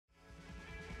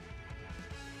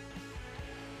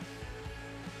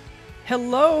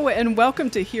Hello and welcome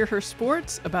to Hear Her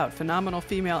Sports, about phenomenal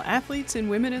female athletes and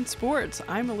women in sports.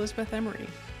 I'm Elizabeth Emery.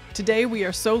 Today we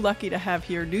are so lucky to have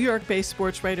here New York-based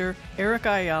sports writer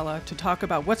Erica Ayala to talk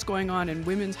about what's going on in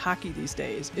women's hockey these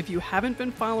days. If you haven't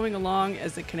been following along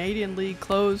as the Canadian League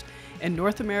closed and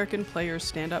North American players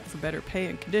stand up for better pay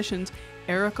and conditions,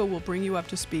 Erica will bring you up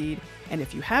to speed. And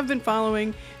if you have been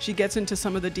following, she gets into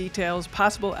some of the details,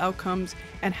 possible outcomes,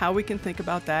 and how we can think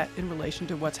about that in relation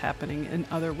to what's happening in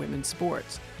other women's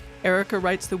sports. Erica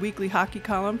writes the weekly hockey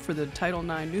column for the Title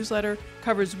IX newsletter,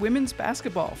 covers women's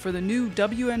basketball for the new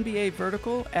WNBA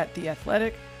vertical at The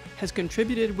Athletic, has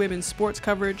contributed women's sports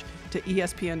coverage to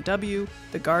ESPNW,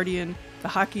 The Guardian, The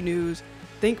Hockey News,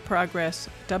 Think Progress,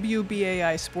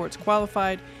 WBAI Sports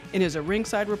Qualified, and is a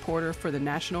ringside reporter for the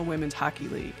National Women's Hockey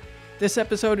League. This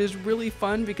episode is really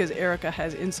fun because Erica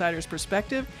has insider's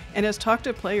perspective and has talked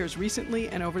to players recently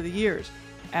and over the years.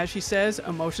 As she says,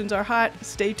 emotions are hot.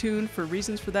 Stay tuned for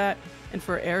reasons for that and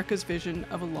for Erica's vision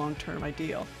of a long-term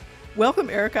ideal. Welcome,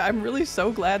 Erica. I'm really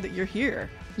so glad that you're here.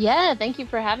 Yeah, thank you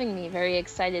for having me. Very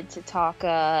excited to talk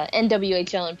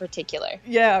NWHL in particular.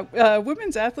 Yeah,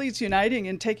 women's athletes uniting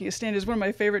and taking a stand is one of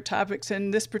my favorite topics,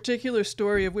 and this particular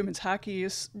story of women's hockey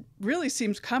really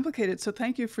seems complicated. So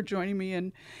thank you for joining me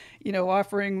and,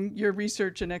 offering your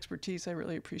research and expertise. I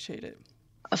really appreciate it.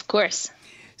 Of course.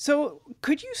 So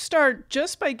could you start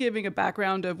just by giving a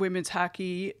background of women's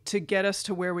hockey to get us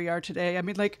to where we are today? I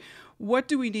mean, what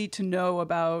do we need to know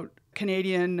about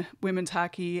Canadian women's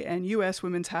hockey and U.S.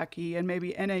 women's hockey and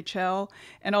maybe NHL,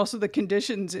 and also the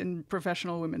conditions in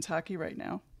professional women's hockey right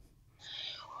now?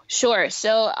 Sure.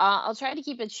 So I'll try to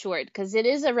keep it short because it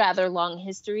is a rather long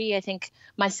history. I think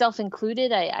myself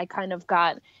included, I kind of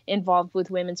got involved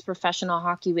with women's professional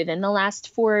hockey within the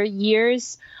last 4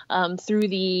 years through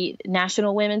the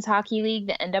National Women's Hockey League,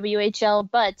 the NWHL.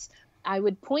 But I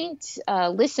would point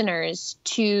listeners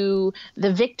to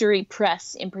the Victory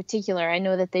Press in particular. I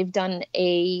know that they've done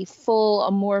a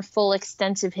more full,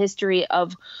 extensive history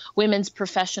of women's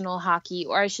professional hockey,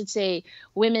 or I should say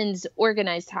women's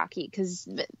organized hockey, because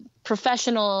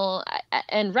professional,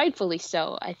 and rightfully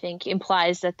so, I think,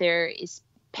 implies that there is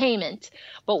payment.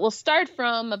 But we'll start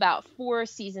from about 4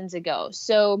 seasons ago.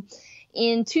 So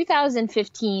in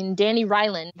 2015, Dani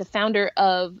Ryland, the founder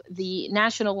of the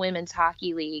National Women's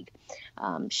Hockey League,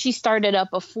 she started up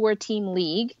a 4-team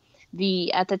league.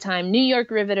 At the time, New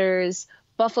York Riveters,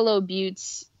 Buffalo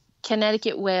Beauts,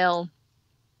 Connecticut Whale,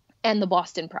 and the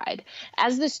Boston Pride.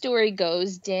 As the story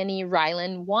goes, Dani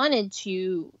Ryland wanted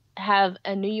to have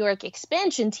a New York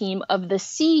expansion team of the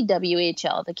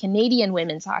CWHL, the Canadian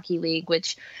Women's Hockey League,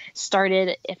 which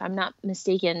started, if I'm not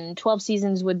mistaken, 12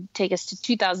 seasons would take us to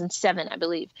 2007, I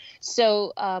believe.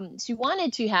 So she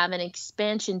wanted to have an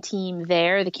expansion team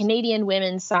there. The Canadian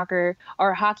Women's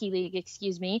Hockey League,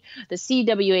 the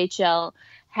CWHL,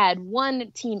 had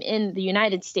one team in the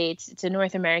United States. It's a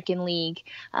North American league.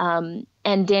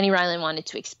 And Dani Ryland wanted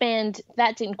to expand.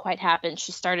 That didn't quite happen.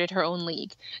 She started her own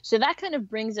league. So that kind of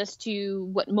brings us to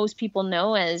what most people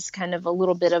know as kind of a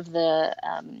little bit of the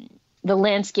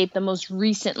landscape, the most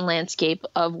recent landscape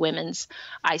of women's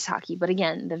ice hockey. But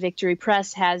again, the Victory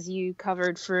Press has you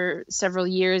covered for several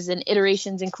years and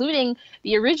iterations, including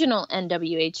the original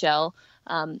NWHL.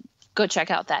 Go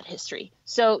check out that history.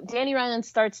 So Dani Ryland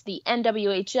starts the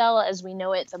NWHL as we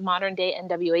know it, the modern day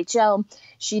NWHL.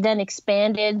 She then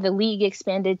the league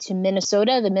expanded to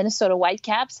Minnesota. The Minnesota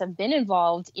Whitecaps have been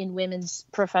involved in women's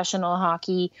professional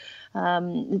hockey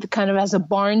kind of as a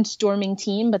barnstorming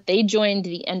team, but they joined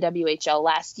the NWHL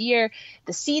last year.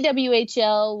 The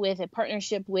CWHL, with a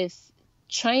partnership with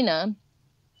China,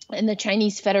 and the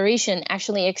Chinese Federation,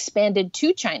 actually expanded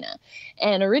to China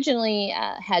and originally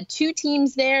had 2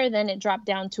 teams there. Then it dropped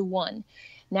down to 1.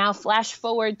 Now, flash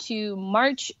forward to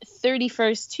March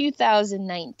 31st,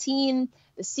 2019,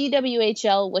 the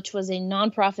CWHL, which was a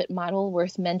nonprofit model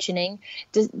worth mentioning,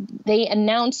 they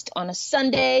announced on a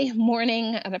Sunday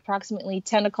morning at approximately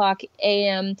 10 o'clock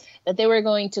a.m. that they were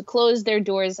going to close their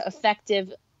doors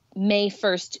effective May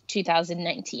 1st,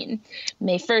 2019.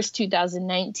 May 1st,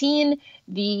 2019,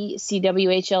 the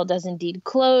CWHL does indeed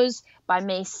close. By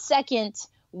May 2nd,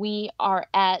 we are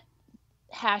at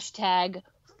 #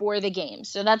 for the game.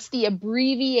 So that's the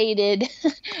abbreviated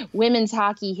women's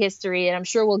hockey history, and I'm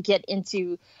sure we'll get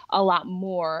into a lot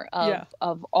more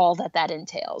of all that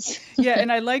entails. Yeah,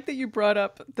 and I like that you brought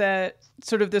up that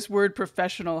sort of this word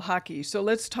professional hockey. So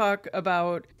let's talk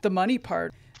about the money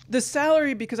part. The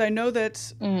salary, because I know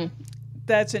that's an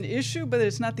issue, but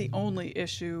it's not the only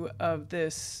issue of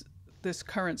this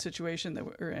current situation that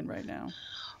we're in right now.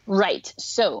 Right.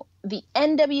 So the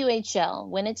NWHL,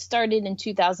 when it started in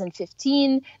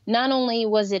 2015, not only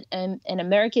was it an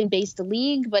American-based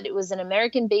league, but it was an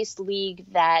American-based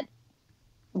league that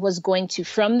was going to,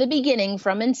 from the beginning,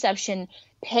 from inception,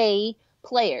 pay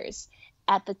players.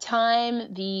 At the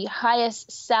time, the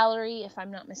highest salary, if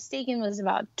I'm not mistaken, was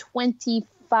about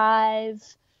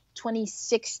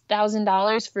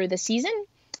 $26,000 for the season.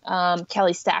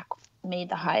 Kelly Stack made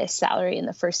the highest salary in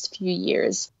the first few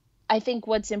years. I think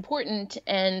what's important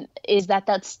is that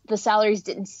the salaries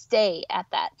didn't stay at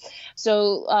that.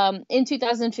 So in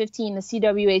 2015, the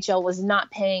CWHL was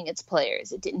not paying its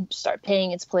players. It didn't start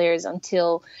paying its players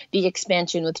until the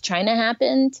expansion with China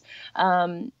happened.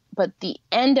 But the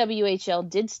NWHL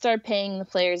did start paying the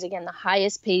players. Again, the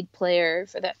highest paid player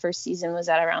for that first season was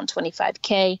at around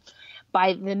 $25K.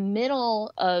 By the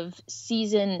middle of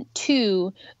season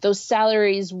 2, those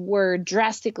salaries were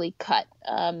drastically cut.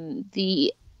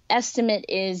 The estimate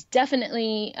is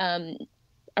definitely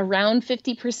around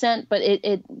 50%, but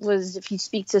it was, if you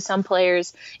speak to some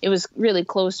players, it was really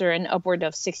closer and upward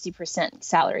of 60%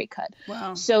 salary cut.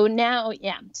 Wow. So now,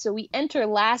 so we enter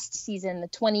last season, the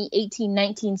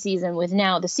 2018-19 season, with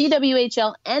now the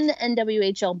CWHL and the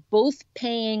NWHL both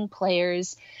paying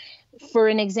players. For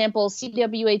an example,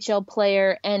 CWHL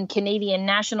player and Canadian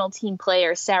national team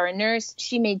player Sarah Nurse,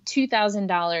 she made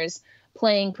 $2,000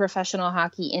 playing professional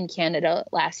hockey in Canada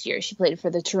last year. She played for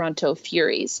the Toronto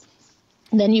Furies.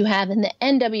 Then you have in the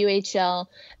NWHL,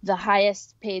 the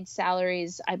highest paid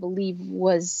salaries, I believe,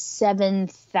 was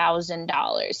 $7,000, $6,000,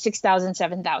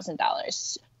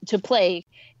 $7,000 to play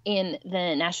in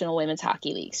the National Women's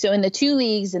Hockey League. So in the two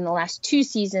leagues, in the last 2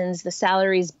 seasons, the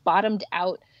salaries bottomed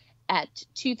out at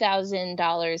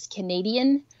 $2,000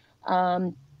 Canadian.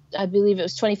 I believe it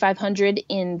was $2,500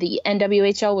 in the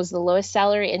NWHL was the lowest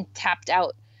salary, and tapped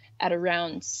out at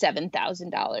around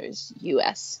 $7,000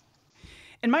 US.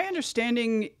 And my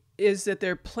understanding is that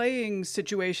their playing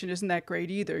situation isn't that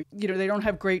great either. You know, they don't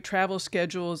have great travel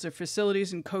schedules. Their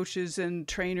facilities and coaches and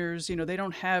trainers, you know, they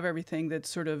don't have everything that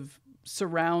sort of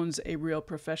surrounds a real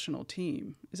professional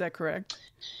team. Is that correct?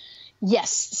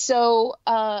 Yes. So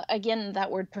again, that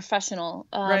word professional.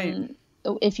 Right.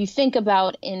 If you think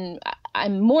about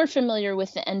I'm more familiar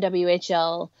with the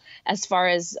NWHL as far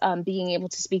as being able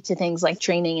to speak to things like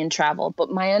training and travel. But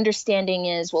my understanding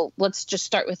is, well, let's just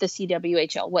start with the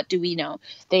CWHL. What do we know?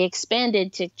 They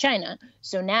expanded to China.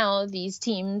 So now these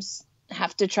teams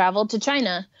have to travel to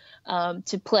China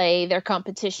to play their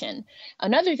competition.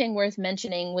 Another thing worth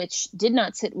mentioning, which did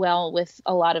not sit well with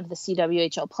a lot of the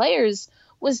CWHL players,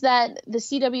 was that the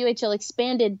CWHL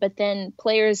expanded, but then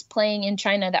players playing in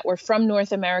China that were from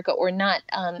North America or not,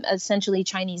 essentially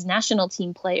Chinese national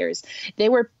team players, they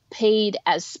were paid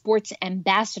as sports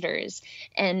ambassadors,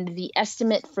 and the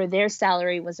estimate for their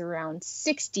salary was around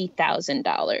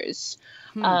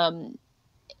 $60,000.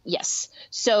 Yes.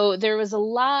 So there was a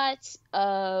lot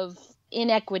of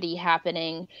inequity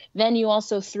happening. Then you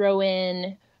also throw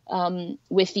in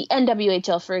with the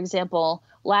NWHL, for example,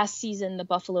 last season, the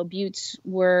Buffalo Beauts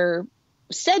were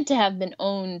said to have been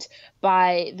owned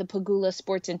by the Pagula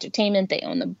Sports Entertainment. They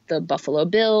own the Buffalo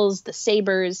Bills, the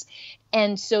Sabres.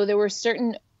 And so there were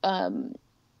certain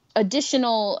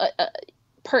additional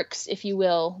perks, if you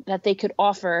will, that they could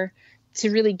offer to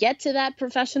really get to that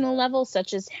professional level,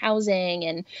 such as housing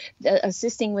and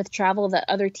assisting with travel that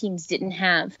other teams didn't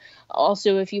have.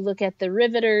 Also, if you look at the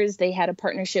Riveters, they had a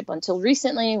partnership until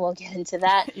recently, we'll get into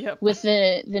that, Yep. with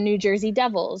the New Jersey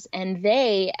Devils. And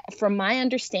they, from my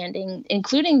understanding,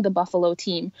 including the Buffalo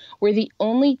team, were the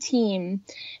only team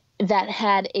that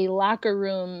had a locker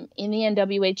room in the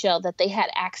NWHL that they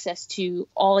had access to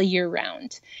all year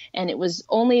round. And it was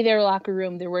only their locker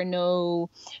room. There were no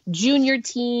junior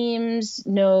teams,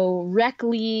 no rec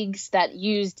leagues that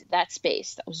used that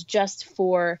space. That was just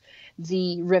for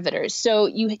the Riveters. So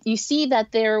you see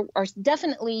that there are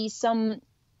definitely some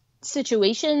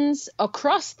situations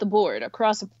across the board,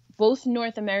 across both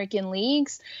North American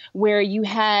leagues, where you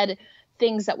had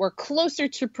things that were closer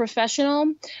to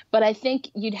professional, but I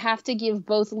think you'd have to give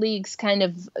both leagues kind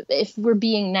of, if we're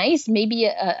being nice, maybe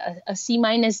a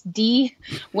C-D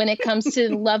when it comes to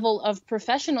the level of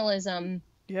professionalism.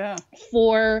 Yeah.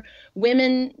 For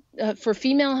women, for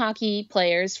female hockey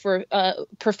players, for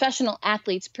professional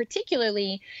athletes,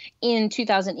 particularly in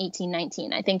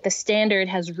 2018-19. I think the standard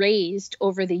has raised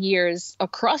over the years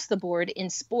across the board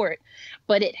in sport,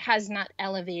 but it has not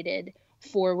elevated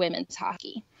for women's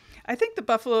hockey. I think the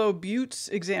Buffalo Beauts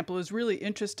example is really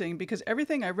interesting because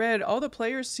everything I read, all the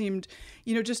players seemed,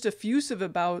 just effusive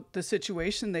about the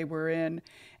situation they were in.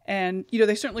 And,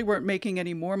 they certainly weren't making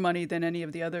any more money than any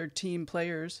of the other team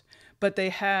players, but they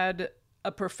had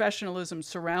a professionalism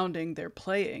surrounding their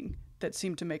playing that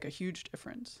seemed to make a huge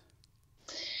difference.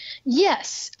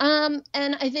 Yes. And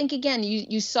I think, again,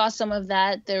 you saw some of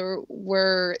that. There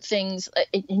were things,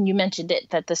 and you mentioned it,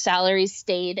 that the salaries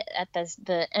stayed at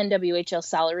the NWHL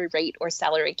salary rate or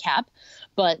salary cap,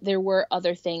 but there were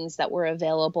other things that were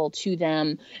available to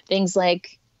them. Things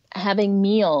like having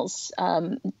meals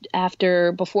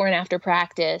before and after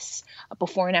practice,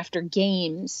 before and after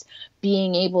games,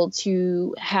 being able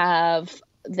to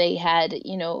they had,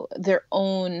 their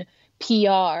own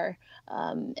PR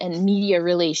and media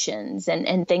relations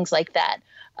and things like that.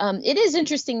 It is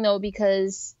interesting, though,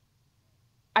 because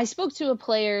I spoke to a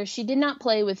player. She did not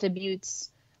play with the Buttes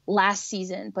last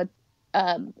season, but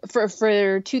for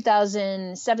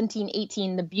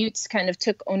 2017-18, the Buttes kind of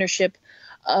took ownership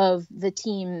of the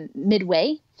team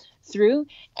midway through,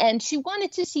 and she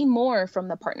wanted to see more from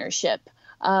the partnership.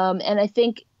 And I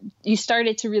think you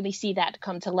started to really see that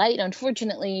come to light.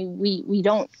 Unfortunately, we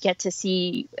don't get to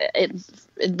see it,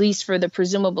 at least for the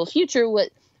presumable future, what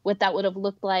that would have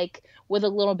looked like with a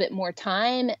little bit more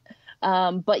time.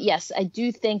 But yes, I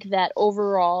do think that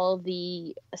overall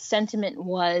the sentiment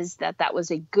was that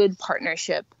was a good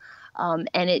partnership.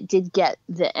 And it did get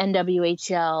the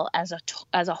NWHL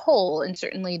as a whole, and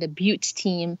certainly the Buttes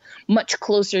team, much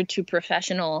closer to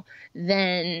professional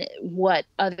than what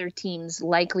other teams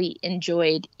likely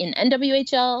enjoyed in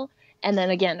NWHL, and then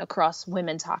again across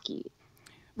women's hockey.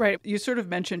 Right. You sort of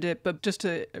mentioned it, but just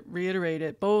to reiterate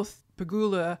it, both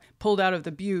Pegula pulled out of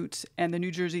the Buttes and the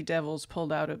New Jersey Devils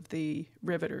pulled out of the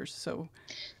Riveters.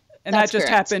 And that just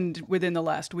happened within the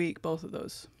last week, both of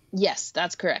those. Yes,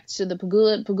 that's correct. So the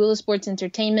Pegula Sports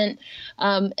Entertainment,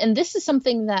 and this is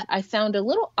something that I found a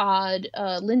little odd.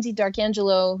 Lindsay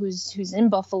Darkangelo, who's in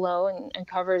Buffalo and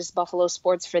covers Buffalo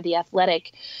sports for The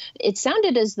Athletic, it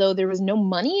sounded as though there was no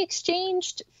money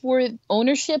exchanged for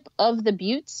ownership of the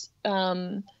Buttes,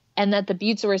 and that the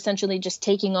Buttes were essentially just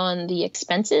taking on the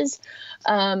expenses.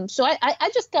 So I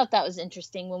just thought that was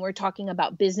interesting when we're talking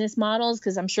about business models,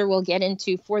 because I'm sure we'll get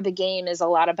into For the Game is a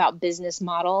lot about business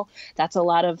model. That's a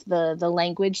lot of the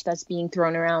language that's being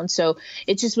thrown around. So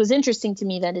it just was interesting to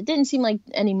me that it didn't seem like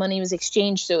any money was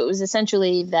exchanged. So it was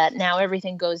essentially that now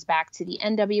everything goes back to the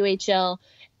NWHL,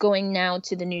 going now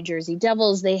to the New Jersey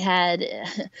Devils. They had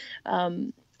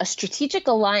a strategic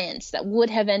alliance that would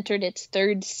have entered its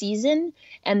third season,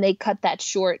 and they cut that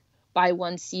short by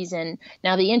one season.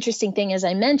 Now, the interesting thing, as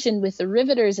I mentioned, with the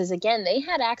Riveters is, again, they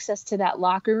had access to that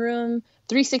locker room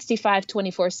 365,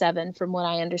 24/7, from what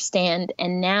I understand.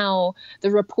 And now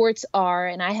the reports are,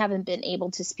 and I haven't been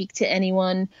able to speak to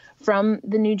anyone from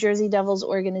the New Jersey Devils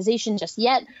organization just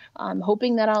yet. I'm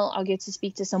hoping that I'll get to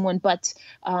speak to someone. But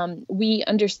we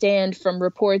understand from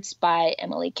reports by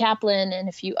Emily Kaplan and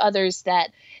a few others that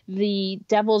the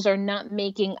Devils are not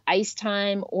making ice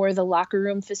time or the locker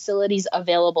room facilities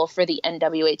available for the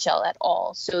NWHL at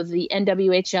all. So the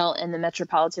NWHL and the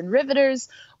Metropolitan Riveters,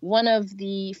 one of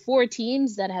the four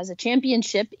teams that has a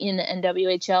championship in the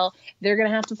NWHL, they're going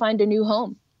to have to find a new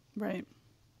home. Right.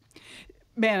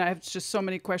 Man, I have just so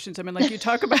many questions. I mean, like you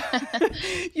talk about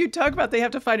they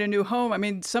have to find a new home. I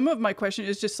mean, some of my question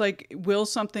is just like, will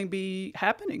something be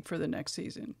happening for the next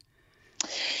season?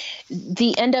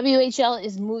 The NWHL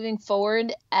is moving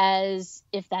forward as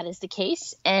if that is the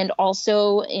case, and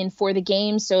also in For the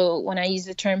Game. So when I use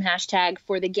the term hashtag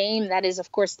For the Game, that is,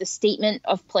 of course, the statement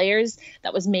of players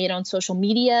that was made on social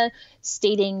media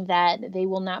stating that they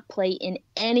will not play in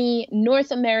any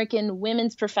North American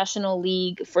women's professional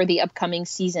league for the upcoming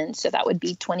season. So that would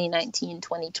be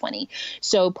 2019-2020.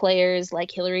 So players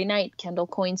like Hillary Knight, Kendall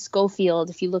Coyne-Schofield,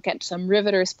 if you look at some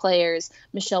Riveters players,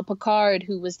 Michelle Picard,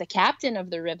 who was the captain of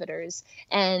the Riveters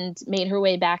and made her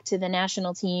way back to the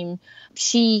national team,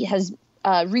 she has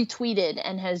retweeted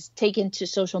and has taken to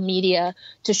social media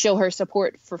to show her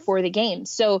support for the game.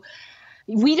 So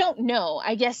we don't know.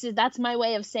 I guess that's my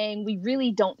way of saying we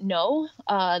really don't know.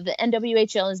 The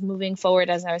NWHL is moving forward,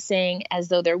 as I was saying, as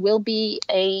though there will be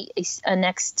a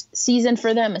next season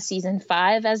for them, a season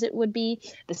 5 as it would be.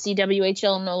 The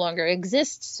CWHL no longer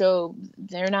exists, so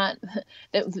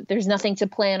there's nothing to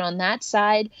plan on that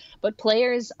side. But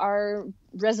players are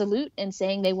resolute in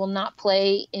saying they will not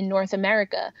play in North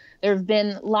America. There have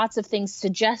been lots of things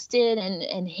suggested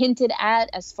and hinted at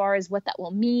as far as what that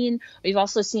will mean. We've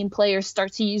also seen players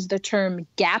start to use the term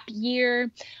gap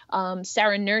year.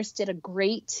 Sarah Nurse did a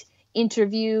great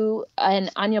interview, and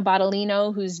Anya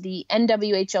Bottolino, who's the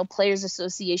NWHL Players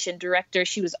Association director,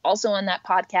 she was also on that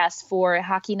podcast for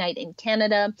Hockey Night in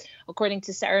Canada. According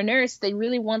to Sarah Nurse, they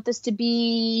really want this to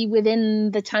be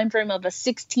within the time frame of a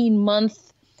 16-month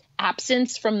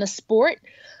absence from the sport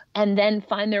and then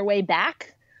find their way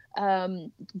back.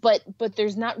 But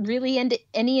there's not really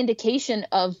any indication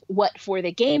of what For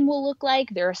the Game will look like.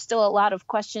 There are still a lot of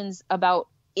questions about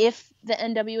if the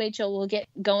NWHL will get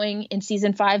going in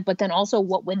season 5, but then also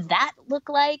what would that look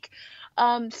like?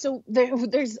 So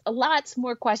there's lots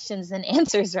more questions than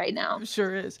answers right now.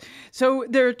 Sure is. So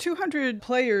there are 200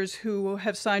 players who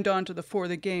have signed on to the For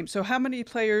the Game. So how many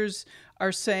players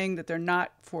are saying that they're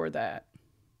not for that?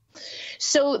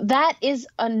 So that is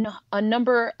a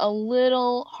number a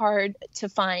little hard to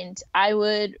find. I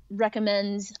would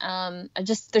recommend,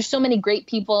 there's so many great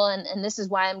people, and this is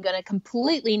why I'm going to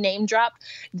completely name drop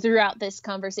throughout this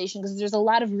conversation, because there's a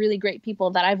lot of really great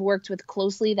people that I've worked with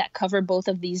closely that cover both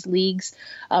of these leagues,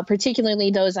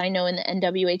 particularly those I know in the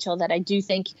NWHL that I do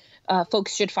think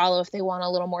folks should follow if they want a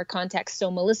little more context.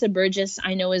 So Melissa Burgess,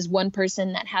 I know, is one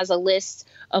person that has a list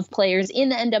of players in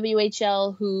the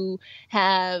NWHL who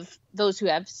have those who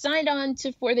have signed on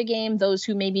to For the Game, those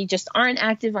who maybe just aren't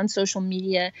active on social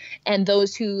media, and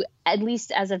those who, at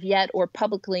least as of yet or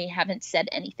publicly, haven't said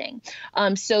anything.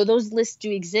 So those lists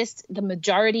do exist. The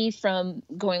majority, from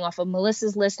going off of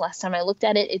Melissa's list, last time I looked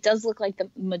at it, it does look like the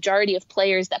majority of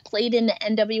players that played in the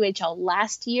NWHL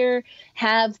last year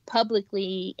have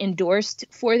publicly endorsed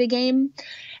For the Game.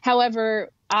 However,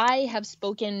 I have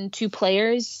spoken to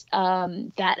players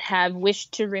that have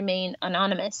wished to remain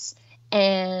anonymous,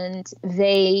 and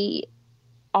they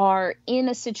are in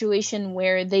a situation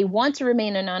where they want to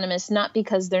remain anonymous, not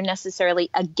because they're necessarily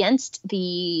against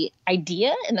the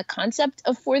idea and the concept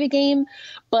of For the Game,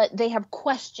 but they have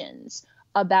questions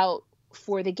about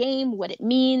For the Game, what it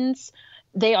means.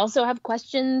 They also have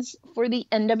questions for the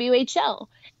NWHL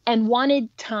and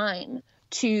wanted time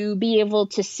to be able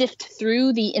to sift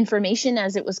through the information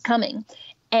as it was coming.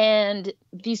 And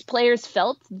these players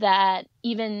felt that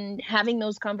even having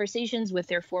those conversations with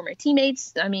their former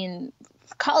teammates,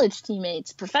 college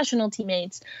teammates, professional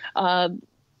teammates,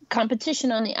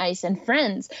 competition on the ice, and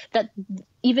friends, that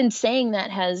even saying that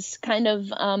has kind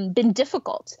of been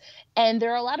difficult. And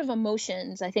there are a lot of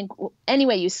emotions, I think, any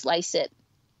way you slice it.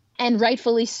 And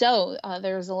rightfully so.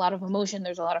 There's a lot of emotion.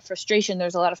 There's a lot of frustration.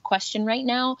 There's a lot of question right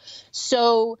now.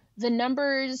 So the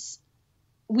numbers,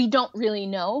 we don't really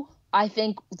know. I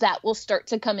think that will start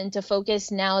to come into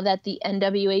focus now that the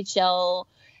NWHL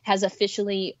has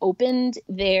officially opened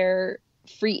their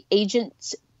free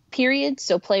agent period,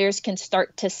 so players can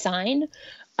start to sign.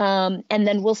 And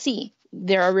then we'll see.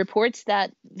 There are reports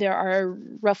that there are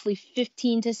roughly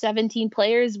 15 to 17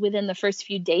 players within the first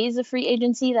few days of free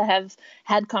agency that have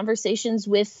had conversations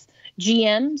with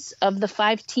GMs of the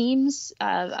 5 teams.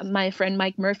 My friend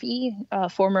Mike Murphy,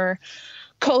 former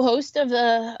co-host of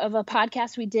a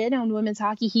podcast we did on women's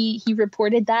hockey, he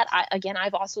reported that.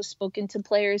 I've also spoken to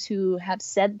players who have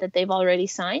said that they've already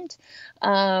signed.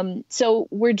 So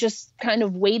we're just kind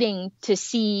of waiting to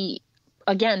see,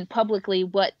 again, publicly,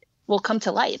 what will come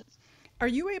to light. Are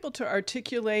you able to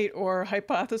articulate or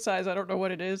hypothesize, I don't know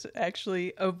what it is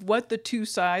actually, of what the two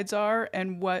sides are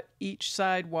and what each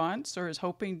side wants or is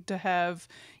hoping to have,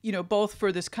 both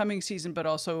for this coming season, but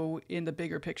also in the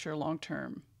bigger picture long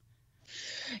term?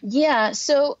 Yeah.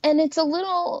 So, and it's a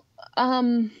little,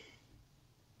 I'll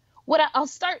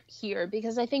start here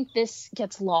because I think this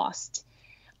gets lost.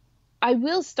 I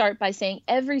will start by saying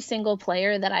every single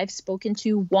player that I've spoken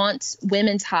to wants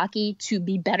women's hockey to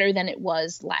be better than it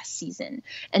was last season,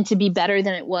 and to be better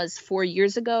than it was 4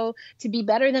 years ago, to be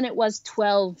better than it was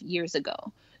 12 years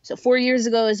ago. So 4 years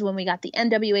ago is when we got the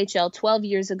NWHL. 12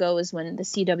 years ago is when the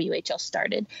CWHL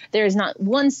started. There is not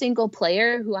one single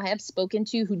player who I have spoken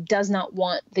to who does not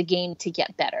want the game to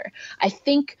get better. I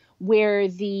think where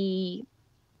the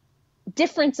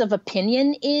difference of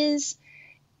opinion is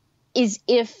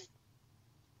if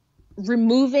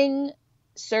removing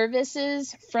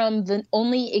services from the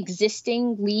only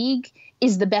existing league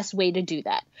is the best way to do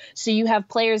that. So you have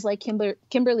players like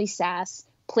Kimberly Sass,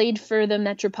 played for the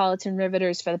Metropolitan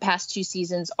Riveters for the past 2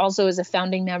 seasons, also is a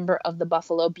founding member of the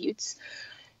Buffalo Beauts.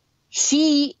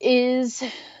 She is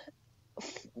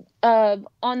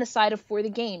on the side of For the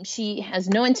Game. She has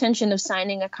no intention of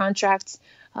signing a contract,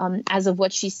 as of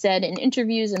what she said in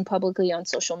interviews and publicly on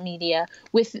social media,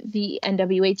 with the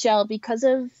NWHL because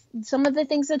of some of the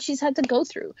things that she's had to go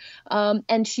through.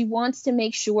 And she wants to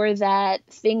make sure that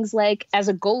things like, as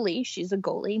a goalie, she's a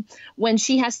goalie, when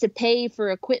she has to pay for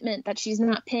equipment, that she's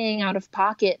not paying out of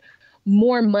pocket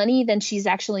more money than she's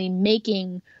actually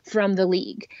making from the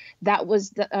league. That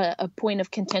was a point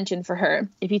of contention for her.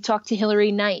 If you talk to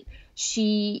Hillary Knight,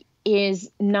 she is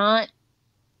not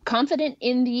confident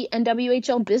in the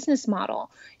NWHL business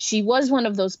model. She was one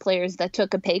of those players that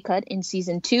took a pay cut in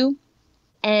season 2,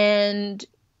 and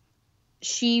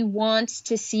she wants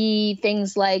to see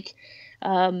things like,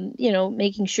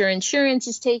 making sure insurance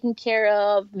is taken care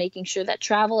of, making sure that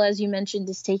travel, as you mentioned,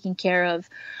 is taken care of.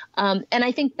 And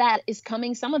I think that is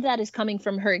coming. Some of that is coming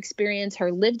from her experience,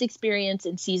 her lived experience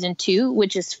in season 2,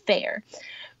 which is fair.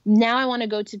 Now I want to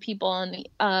go to people on the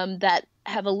that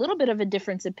have a little bit of a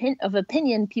difference of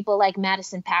opinion. People like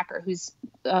Madison Packer, who's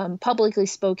publicly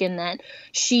spoken that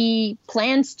she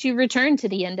plans to return to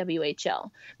the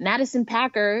NWHL. Madison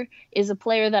Packer is a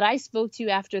player that I spoke to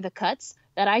after the cuts,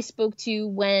 that I spoke to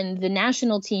when the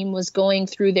national team was going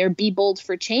through their Be Bold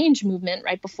for Change movement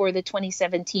right before the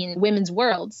 2017 Women's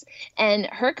Worlds. And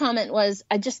her comment was,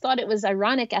 I just thought it was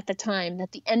ironic at the time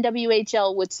that the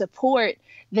NWHL would support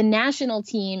the national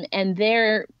team and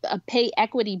their pay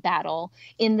equity battle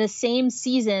in the same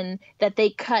season that they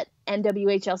cut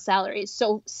NWHL salaries.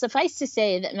 So suffice to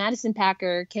say that Madison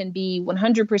Packer can be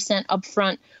 100%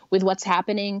 upfront with what's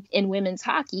happening in women's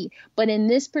hockey. But in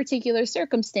this particular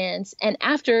circumstance, and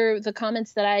after the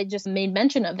comments that I just made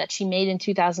mention of that she made in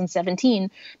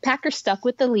 2017, Packer stuck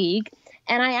with the league.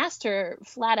 And I asked her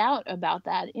flat out about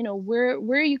that. Where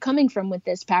are you coming from with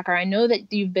this, Packer? I know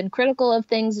that you've been critical of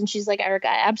things. And she's like, Eric,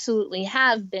 I absolutely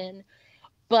have been,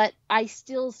 but I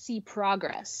still see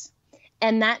progress.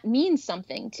 And that means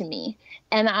something to me.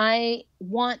 And I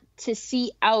want to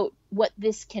see out what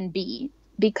this can be,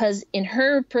 because in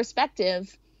her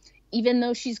perspective, even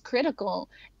though she's critical,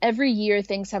 every year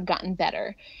things have gotten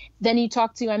better. Then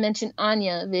I mentioned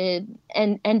Anya, the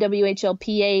NWHL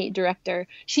PA director.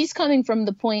 She's coming from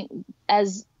the point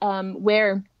as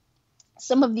where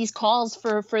some of these calls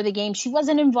for the game she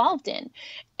wasn't involved in.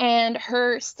 And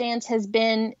her stance has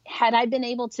been, had I been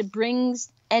able to bring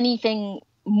anything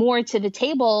more to the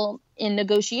table in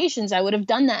negotiations, I would have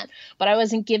done that, but I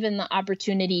wasn't given the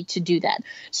opportunity to do that.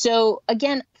 So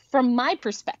again, from my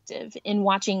perspective in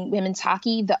watching women's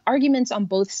hockey, the arguments on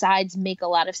both sides make a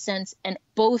lot of sense, and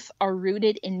both are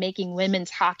rooted in making women's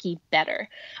hockey better.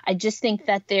 I just think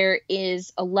that there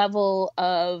is a level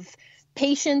of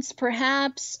patience,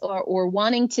 perhaps, or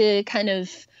wanting to kind of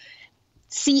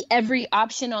see every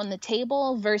option on the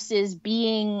table versus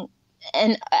being,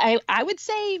 and I would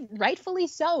say rightfully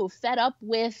so, fed up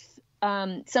with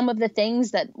some of the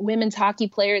things that women's hockey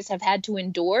players have had to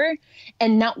endure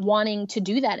and not wanting to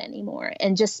do that anymore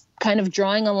and just kind of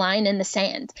drawing a line in the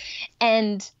sand.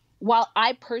 And while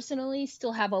I personally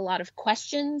still have a lot of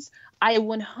questions, I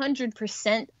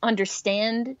 100%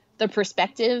 understand the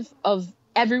perspective of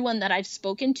everyone that I've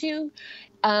spoken to.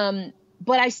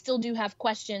 But I still do have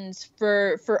questions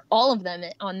for all of them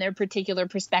on their particular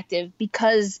perspective,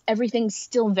 because everything's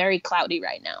still very cloudy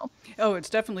right now. Oh, it's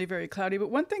definitely very cloudy.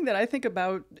 But one thing that I think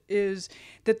about is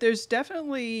that there's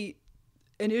definitely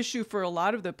an issue for a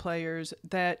lot of the players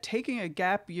that taking a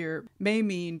gap year may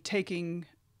mean taking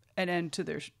an end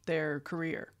to their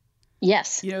career.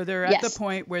 Yes. They're at the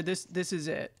point where this is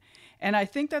it. And I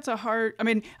think that's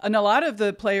and a lot of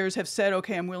the players have said,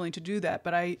 okay, I'm willing to do that.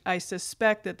 But I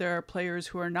suspect that there are players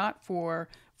who are not for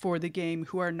the game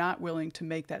who are not willing to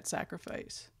make that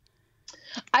sacrifice.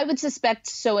 I would suspect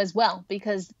so as well,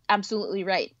 because absolutely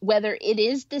right. Whether it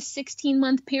is this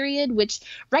 16-month period, which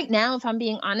right now, if I'm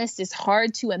being honest, is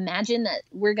hard to imagine that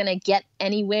we're going to get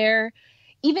anywhere,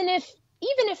 even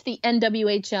if the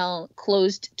NWHL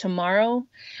closed tomorrow,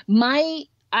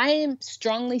 I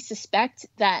strongly suspect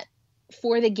that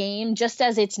for the game, just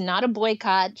as it's not a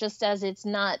boycott, just as it's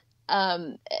not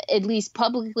at least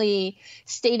publicly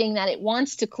stating that it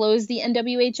wants to close the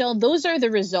NWHL, those are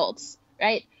the results,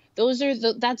 right?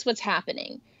 That's what's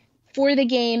happening. For the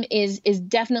game is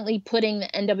definitely putting the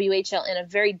NWHL in a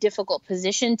very difficult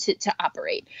position to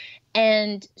operate.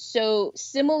 And so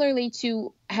similarly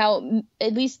to how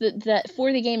at least that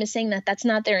For the Game is saying that that's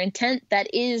not their intent,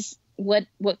 that is what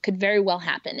could very well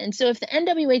happen. And so if the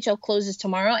NWHL closes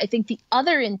tomorrow, I think the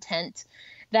other intent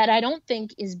that I don't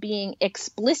think is being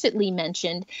explicitly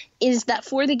mentioned is that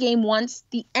For the Game wants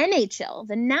the NHL,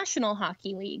 the National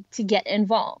Hockey League, to get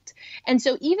involved. And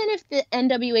so even if the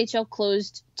NWHL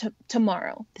closed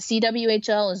tomorrow, the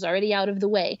CWHL is already out of the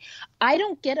way, I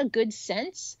don't get a good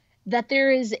sense that there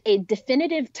is a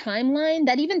definitive timeline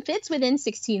that even fits within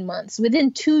 16 months, within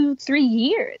 2-3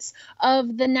 years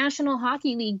of the National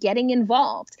Hockey League getting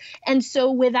involved. And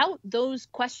so without those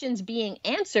questions being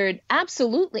answered,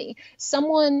 absolutely,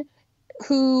 someone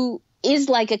who is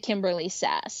like a Kimberly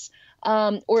Sass,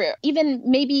 or even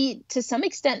maybe to some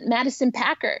extent Madison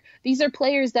Packer. These are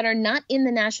players that are not in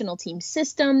the national team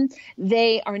system.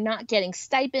 They are not getting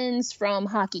stipends from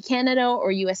Hockey Canada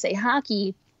or USA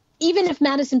Hockey. Even if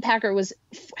Madison Packer was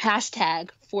hashtag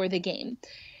For the Game,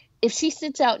 if she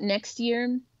sits out next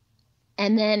year,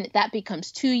 and then that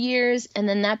becomes 2 years, and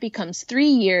then that becomes 3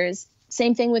 years.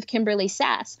 Same thing with Kimberly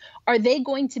Sass. Are they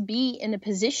going to be in a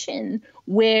position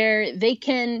where they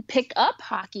can pick up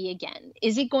hockey again?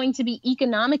 Is it going to be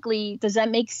economically, does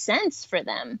that make sense for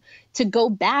them to go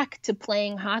back to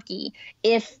playing hockey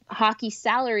if hockey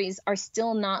salaries are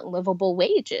still not livable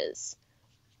wages?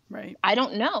 Right. I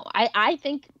don't know. I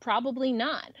think probably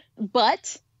not.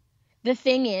 But the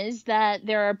thing is that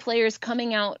there are players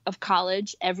coming out of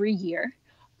college every year.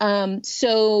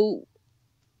 So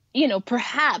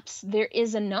perhaps there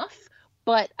is enough,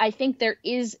 but I think there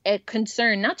is a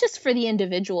concern, not just for the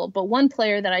individual, but one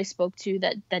player that I spoke to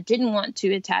that didn't want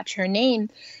to attach her name.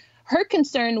 Her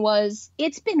concern was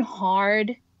it's been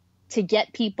hard to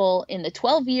get people in the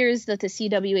 12 years that the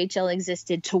CWHL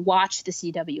existed to watch the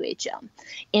CWHL,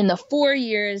 in the 4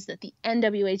 years that the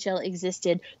NWHL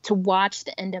existed to watch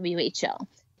the NWHL,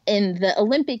 in the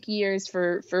Olympic years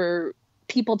for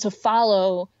people to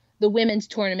follow the women's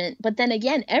tournament, but then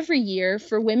again, every year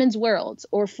for Women's Worlds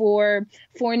or for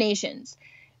Four Nations.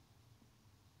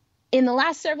 In the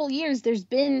last several years, there's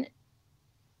been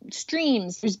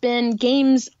streams, there's been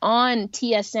games on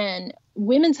TSN,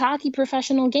 women's hockey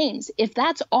professional games. If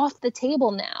that's off the table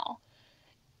now,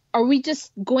 are we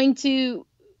just going to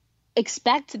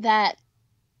expect that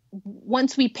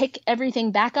once we pick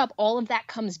everything back up, all of that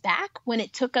comes back when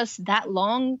it took us that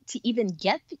long to even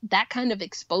get that kind of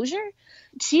exposure?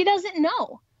 She doesn't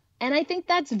know. And I think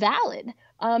that's valid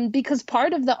because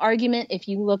part of the argument, if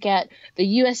you look at the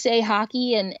USA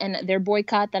Hockey and their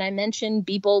boycott that I mentioned,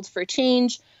 Be Bold for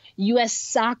Change, US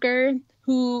Soccer,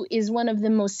 who is one of the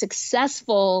most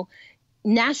successful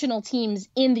national teams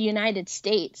in the United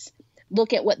States,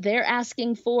 look at what they're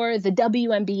asking for, the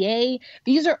WNBA.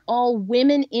 These are all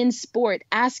women in sport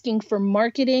asking for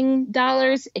marketing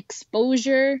dollars,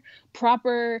 exposure,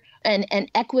 proper and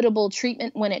equitable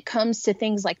treatment when it comes to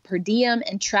things like per diem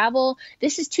and travel.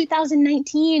 This is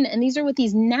 2019, and these are what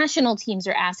these national teams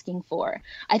are asking for.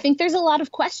 I think there's a lot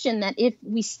of question that if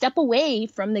we step away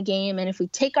from the game and if we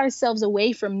take ourselves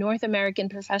away from North American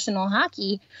professional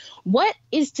hockey, what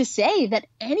is to say that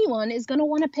anyone is going to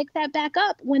want to pick that back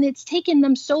up when it's taken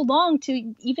them so long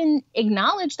to even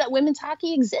acknowledge that women's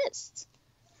hockey exists?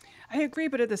 I agree,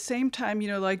 but at the same time,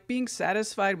 like being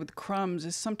satisfied with crumbs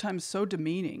is sometimes so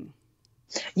demeaning.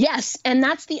 Yes, and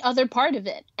that's the other part of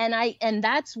it. And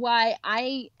that's why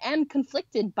I am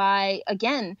conflicted by,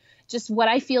 again, just what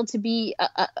I feel to be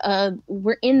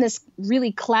we're in this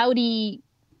really cloudy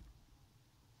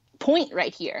point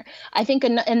right here. I think,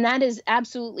 and that is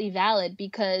absolutely valid,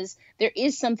 because there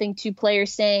is something to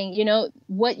players saying,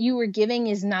 what you were giving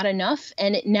is not enough,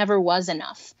 and it never was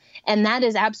enough. And that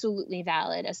is absolutely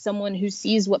valid. As someone who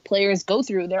sees what players go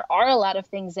through, there are a lot of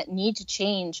things that need to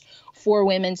change for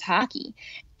women's hockey.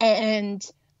 And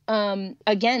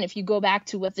again, if you go back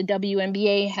to what the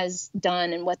WNBA has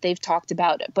done and what they've talked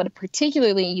about, but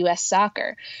particularly U.S.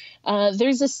 Soccer,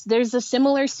 there's a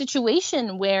similar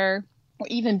situation where, or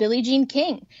even Billie Jean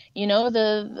King,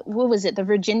 the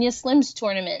Virginia Slims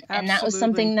tournament. Absolutely. And that was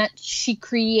something that she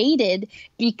created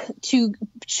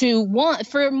to want,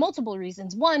 for multiple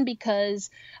reasons. One,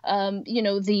 because,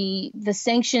 the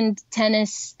sanctioned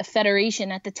tennis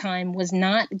federation at the time was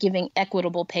not giving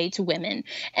equitable pay to women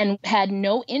and had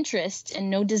no interest and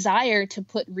no desire to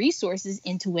put resources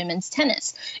into women's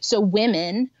tennis. So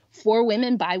women, for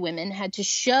women, by women, had to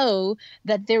show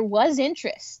that there was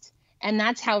interest. And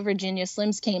that's how Virginia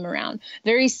Slims came around.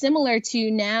 Very similar to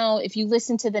now, if you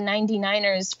listen to the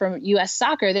 99ers from U.S.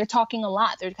 Soccer, they're talking a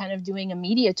lot. They're kind of doing a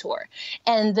media tour.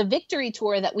 And the victory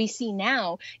tour that we see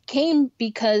now came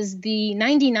because the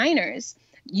 99ers,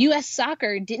 U.S.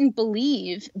 Soccer, didn't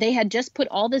believe they had just put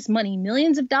all this money,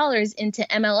 millions of dollars, into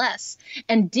MLS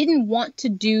and didn't want to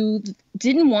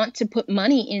put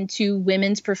money into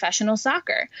women's professional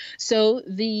soccer. So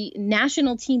the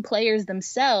national team players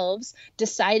themselves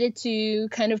decided to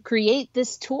kind of create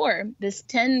this tour, this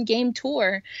 10-game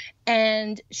tour,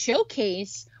 and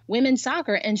showcase women's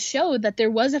soccer and show that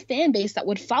there was a fan base that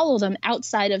would follow them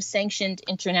outside of sanctioned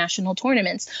international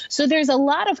tournaments. So there's a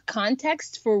lot of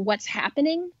context for what's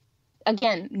happening.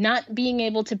 Again, not being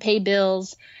able to pay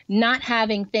bills, not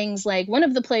having things like, one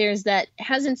of the players that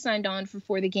hasn't signed on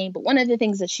for the game, but one of the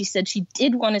things that she said she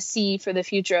did want to see for the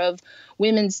future of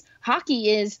women's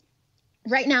hockey is,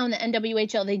 right now in the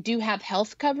NWHL, they do have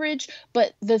health coverage,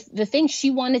 but the thing she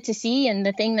wanted to see, and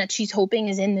the thing that she's hoping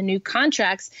is in the new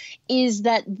contracts, is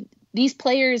that these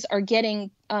players are getting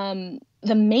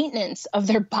the maintenance of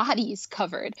their bodies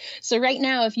covered. So right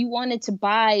now, if you wanted to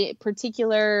buy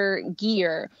particular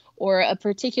gear or a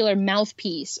particular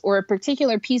mouthpiece or a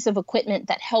particular piece of equipment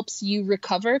that helps you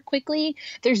recover quickly,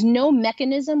 there's no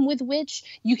mechanism with which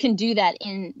you can do that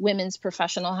in women's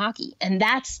professional hockey. And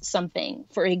that's something,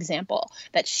 for example,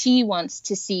 that she wants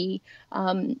to see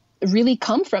really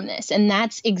come from this. And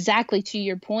that's exactly to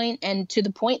your point, and to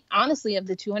the point, honestly, of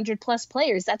the 200 plus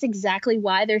players. That's exactly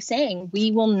why they're saying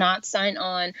we will not sign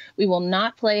on. We will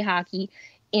not play hockey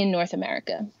in North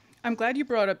America. I'm glad you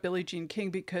brought up Billie Jean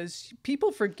King, because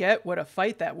people forget what a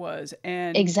fight that was,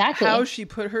 and exactly how she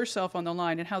put herself on the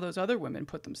line, and how those other women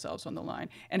put themselves on the line,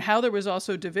 and how there was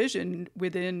also division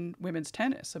within women's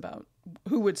tennis about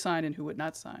who would sign and who would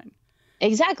not sign.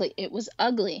 Exactly. It was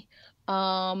ugly.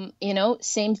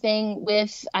 Same thing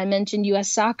with, I mentioned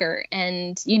U.S. soccer,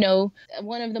 and,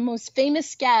 one of the most famous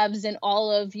scabs in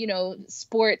all of,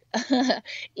 sport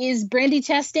is Brandi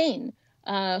Chastain,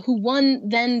 who won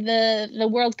then the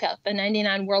World Cup, the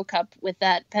 99 World Cup, with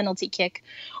that penalty kick.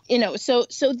 So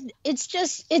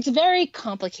it's very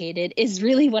complicated is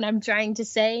really what I'm trying to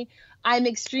say. I'm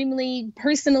extremely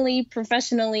personally,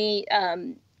 professionally,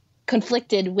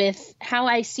 conflicted with how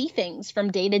I see things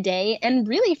from day to day, and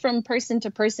really from person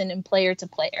to person and player to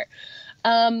player.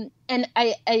 And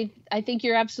I think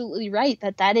you're absolutely right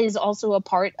that is also a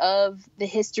part of the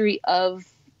history of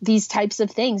these types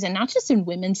of things, and not just in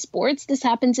women's sports. This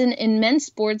happens in men's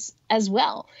sports as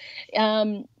well.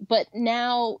 But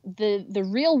now the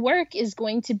real work is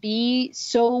going to be,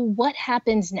 so what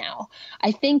happens now?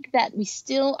 I think that we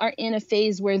still are in a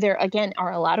phase where there, again,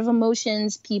 are a lot of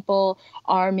emotions. People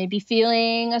are maybe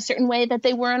feeling a certain way that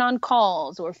they weren't on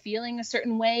calls, or feeling a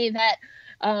certain way that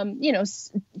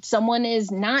someone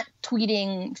is not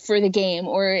tweeting for the game,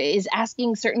 or is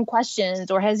asking certain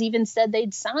questions, or has even said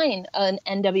they'd sign an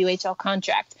NWHL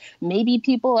contract. Maybe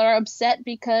people are upset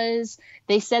because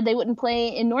they said they wouldn't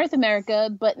play in North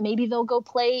America, but maybe they'll go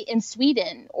play in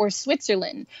Sweden or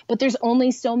Switzerland. But there's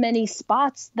only so many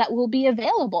spots that will be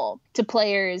available to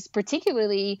players,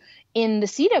 particularly in the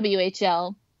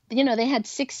CWHL. They had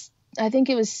I think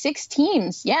it was 6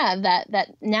 teams. Yeah, that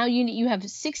now you have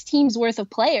 6 teams worth of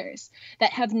players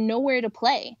that have nowhere to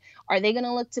play. Are they going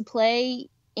to look to play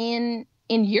in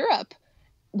Europe?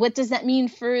 What does that mean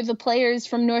for the players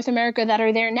from North America that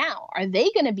are there now? Are they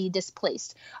going to be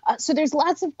displaced? So there's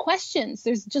lots of questions.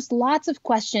 There's just lots of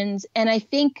questions. And I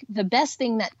think the best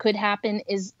thing that could happen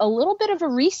is a little bit of a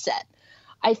reset.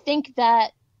 I think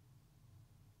that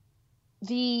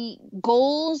the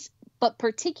goals, but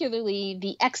particularly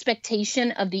the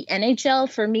expectation of the NHL,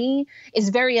 for me, is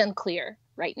very unclear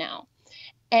right now.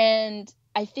 And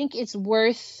I think it's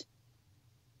worth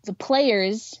the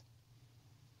players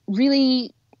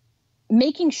really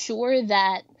making sure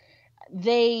that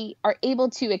they are able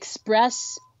to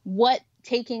express what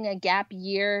taking a gap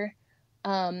year,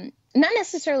 not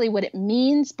necessarily what it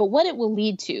means, but what it will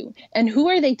lead to, and who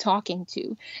are they talking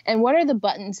to, and what are the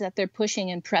buttons that they're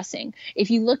pushing and pressing. If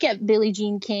you look at Billie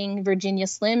Jean King, Virginia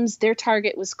Slims, their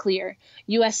target was clear.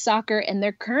 U.S. Soccer and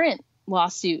their current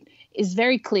lawsuit is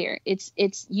very clear. It's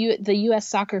the U.S.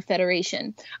 Soccer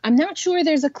Federation. I'm not sure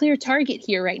there's a clear target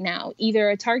here right now, either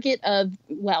a target of,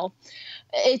 well,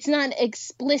 it's not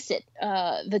explicit,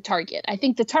 the target. I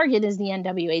think the target is the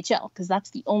NWHL, because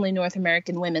that's the only North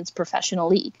American women's professional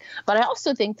league. But I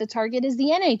also think the target is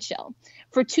the NHL,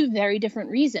 for 2 very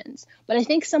different reasons. But I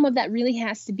think some of that really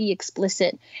has to be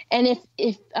explicit. And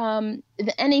if the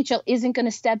NHL isn't going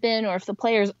to step in, or if the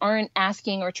players aren't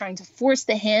asking or trying to force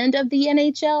the hand of the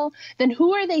NHL, then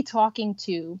who are they talking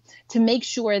to make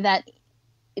sure that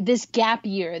this gap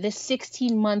year, this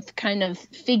 16-month kind of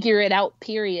figure it out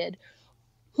period,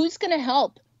 who's going to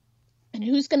help, and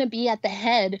who's going to be at the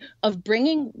head of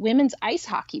bringing women's ice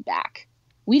hockey back?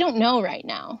 We don't know right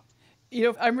now.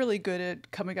 I'm really good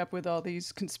at coming up with all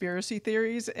these conspiracy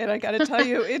theories. And I got to tell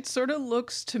you, it sort of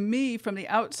looks to me from the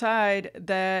outside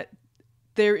that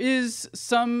there is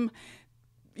some,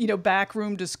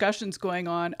 backroom discussions going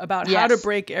on about how to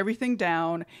break everything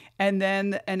down. And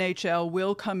then the NHL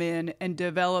will come in and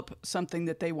develop something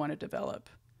that they want to develop.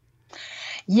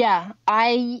 Yeah,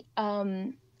 I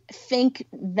think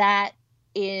that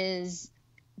is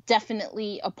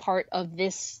definitely a part of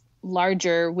this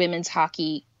larger women's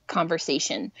hockey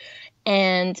conversation.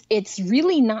 And it's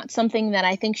really not something that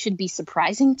I think should be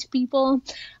surprising to people.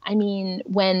 I mean,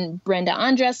 when Brenda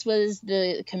Andress was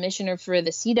the commissioner for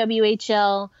the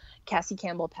CWHL, Cassie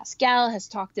Campbell-Pascal has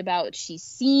talked about she's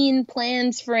seen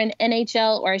plans for an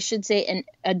NHL, or I should say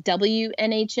a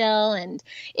WNHL, and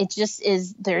it just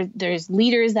is there's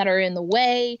leaders that are in the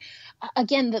way.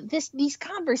 Again, these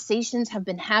conversations have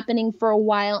been happening for a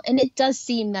while, and it does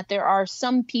seem that there are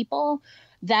some people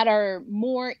that are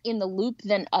more in the loop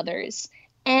than others.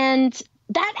 And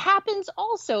that happens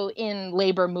also in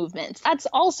labor movements. That's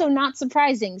also not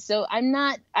surprising. So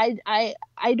I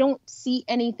don't see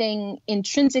anything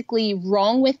intrinsically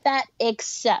wrong with that,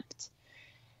 except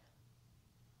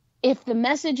if the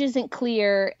message isn't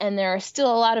clear and there are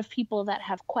still a lot of people that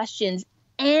have questions,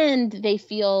 and they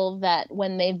feel that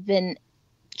when they've been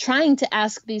trying to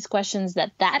ask these questions,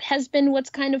 that has been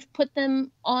what's kind of put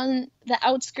them on the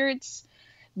outskirts,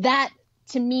 that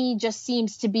to me just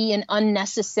seems to be an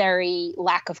unnecessary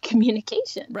lack of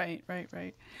communication. Right.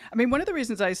 I mean, one of the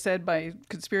reasons I said my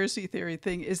conspiracy theory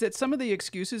thing is that some of the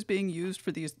excuses being used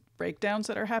for these breakdowns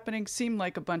that are happening seem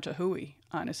like a bunch of hooey,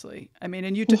 honestly. I mean,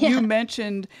 and you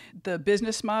mentioned the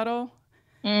business model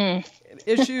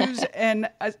issues, and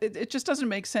it just doesn't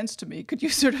make sense to me. Could you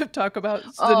sort of talk about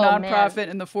the nonprofit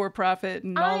and the for-profit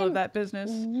and all of that business?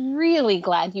 Really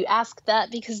glad you asked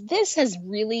that, because this has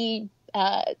really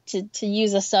to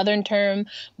use a Southern term,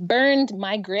 burned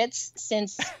my grits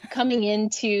since coming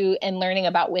into and learning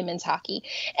about women's hockey.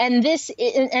 And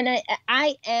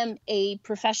I am a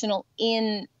professional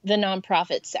in the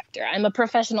nonprofit sector. I'm a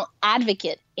professional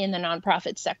advocate in the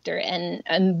nonprofit sector, and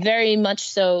I'm very much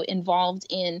so involved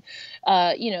in,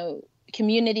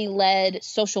 community-led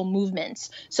social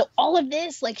movements. So all of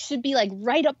this should be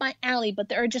right up my alley, but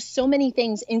there are just so many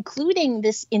things, including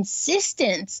this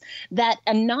insistence that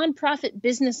a nonprofit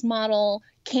business model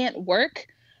can't work.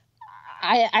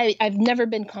 I've never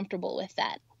been comfortable with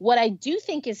that. What I do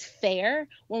think is fair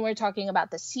when we're talking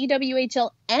about the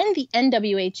CWHL and the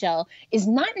NWHL is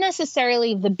not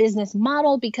necessarily the business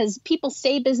model, because people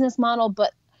say business model,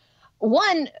 but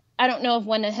one, I don't know if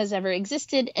one has ever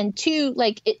existed. And two,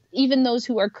 even those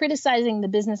who are criticizing the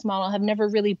business model have never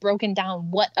really broken down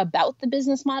what about the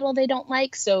business model they don't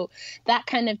like. So that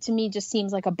kind of, to me, just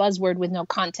seems like a buzzword with no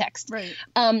context. Right.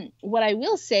 What I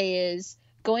will say is,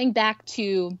 going back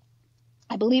to,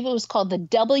 I believe it was called the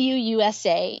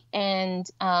WUSA, and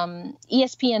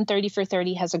ESPN 30 for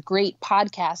 30 has a great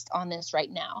podcast on this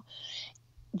right now.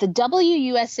 The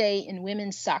WUSA in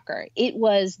women's soccer, it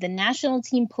was the national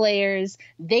team players.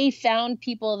 They found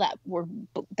people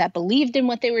that believed in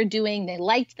what they were doing. They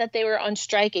liked that they were on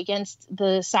strike against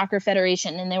the soccer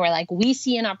federation. And they were like, we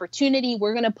see an opportunity.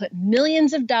 We're going to put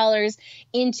millions of dollars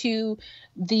into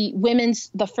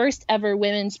the first ever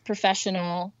women's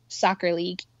professional soccer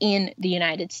league in the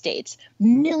United States.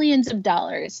 Millions of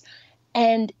dollars.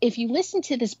 And if you listen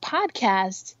to this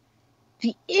podcast,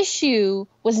 the issue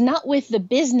was not with the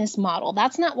business model.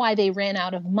 That's not why they ran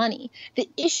out of money. The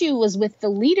issue was with the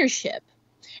leadership,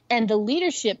 and the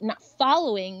leadership not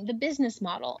following the business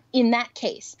model in that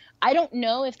case. I don't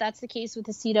know if that's the case with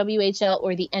the CWHL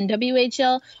or the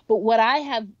NWHL, but what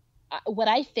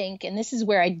I think, and this is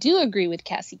where I do agree with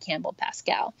Cassie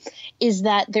Campbell-Pascal, is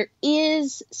that there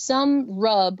is some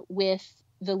rub with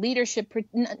the leadership,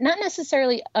 not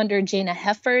necessarily under Jana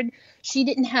Hefford. She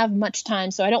didn't have much time,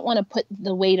 so I don't want to put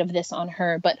the weight of this on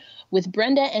her. But with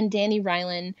Brenda and Danny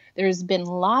Ryland, there's been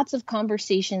lots of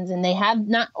conversations, and they have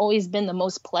not always been the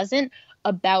most pleasant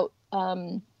about,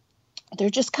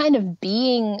 they're just kind of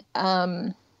being,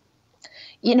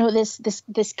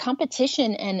 this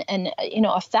competition and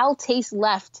a foul taste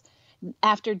left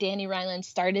after Danny Ryland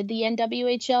started the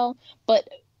NWHL. But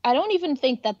I don't even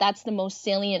think that that's the most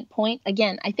salient point.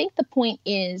 Again, I think the point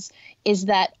is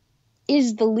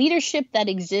the leadership that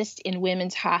exists in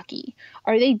women's hockey,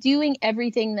 are they doing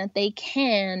everything that they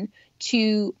can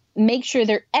to make sure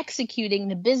they're executing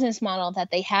the business model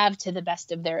that they have to the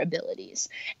best of their abilities?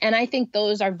 And I think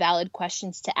those are valid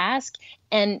questions to ask.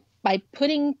 And by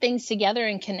putting things together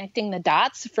and connecting the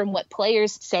dots from what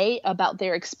players say about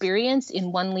their experience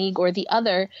in one league or the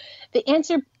other, the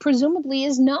answer presumably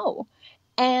is no.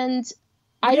 And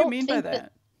what do you mean by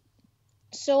that?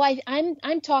 So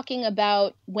I'm talking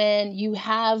about when you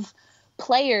have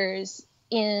players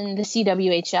in the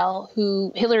CWHL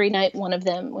who, Hillary Knight, one of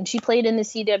them, when she played in the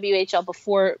CWHL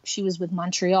before she was with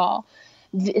Montreal,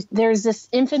 there's this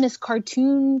infamous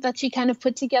cartoon that she kind of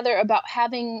put together about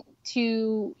having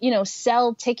to,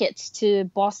 sell tickets to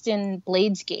Boston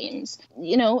Blades games,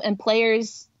 and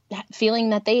players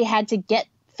feeling that they had to get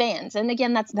fans. And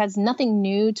again, that's nothing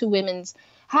new to women's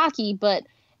hockey, but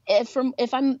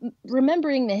if I'm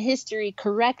remembering the history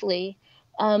correctly,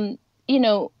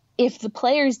 if the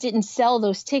players didn't sell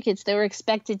those tickets, they were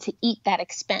expected to eat that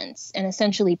expense and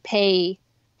essentially pay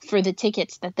for the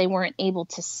tickets that they weren't able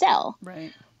to sell.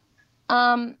 Right.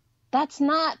 That's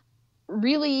not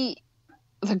really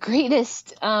the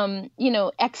greatest,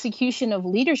 execution of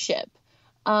leadership,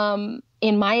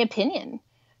 in my opinion,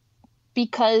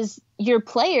 because your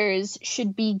players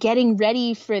should be getting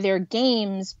ready for their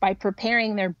games by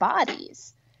preparing their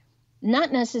bodies,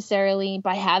 not necessarily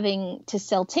by having to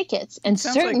sell tickets. And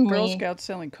Sounds certainly, like Girl Scouts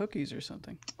selling cookies or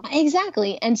something.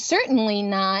 Exactly. And certainly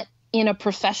not in a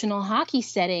professional hockey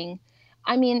setting.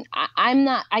 I mean,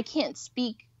 I can't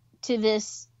speak to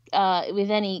this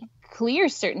with any clear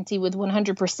certainty with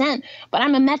 100%, but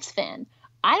I'm a Mets fan.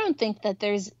 I don't think that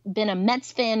there's been a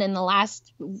Mets fan in the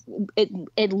last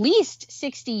at least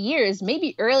 60 years,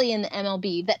 maybe early in the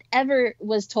MLB, that ever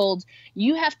was told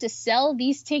you have to sell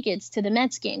these tickets to the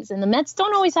Mets games. And the Mets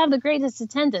don't always have the greatest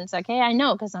attendance. Okay, I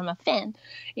know, because I'm a fan.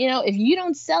 If you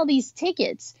don't sell these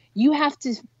tickets, you have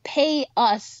to pay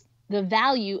us the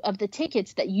value of the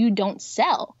tickets that you don't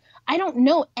sell. I don't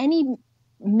know any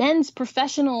men's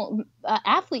professional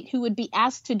athlete who would be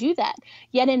asked to do that.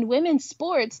 Yet in women's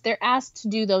sports, they're asked to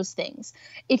do those things.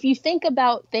 If you think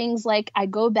about things like, I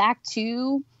go back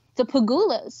to the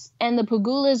Pagulas and the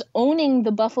Pagulas owning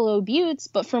the Buffalo Buttes,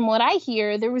 but from what I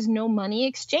hear, there was no money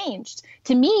exchanged.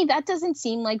 To me, that doesn't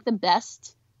seem like the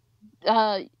best,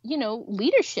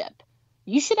 leadership.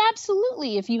 You should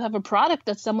absolutely, if you have a product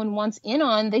that someone wants in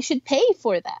on, they should pay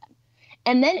for that.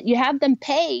 And then you have them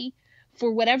pay for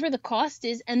whatever the cost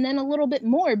is, and then a little bit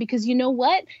more, because you know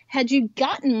what? Had you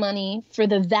gotten money for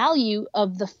the value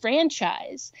of the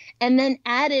franchise and then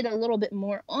added a little bit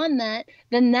more on that,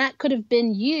 then that could have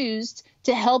been used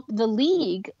to help the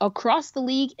league, across the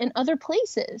league and other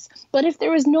places. But if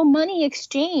there was no money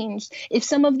exchanged, if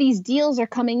some of these deals are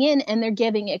coming in and they're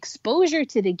giving exposure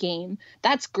to the game,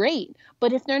 that's great.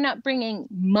 But if they're not bringing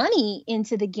money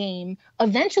into the game,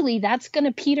 eventually that's going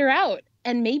to peter out.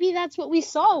 And maybe that's what we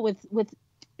saw with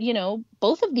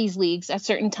both of these leagues at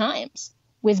certain times,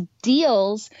 with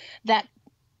deals that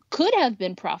could have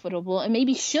been profitable and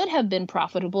maybe should have been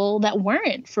profitable that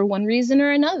weren't, for one reason or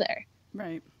another.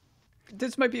 Right.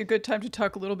 This might be a good time to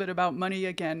talk a little bit about money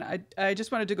again. I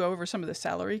just wanted to go over some of the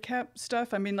salary cap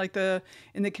stuff. I mean, like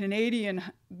in the Canadian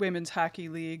Women's Hockey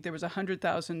League, there was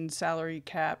 $100,000 salary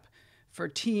cap for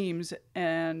teams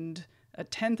and a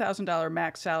 $10,000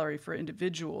 max salary for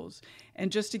individuals.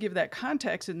 And just to give that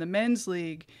context, in the men's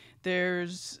league,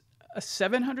 there's a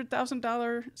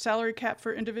 $700,000 salary cap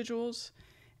for individuals,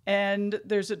 and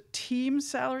there's a team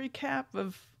salary cap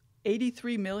of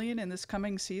 $83 million in this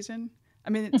coming season. I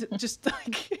mean, it's just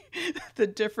like the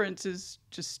difference is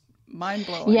just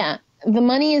mind-blowing. Yeah, the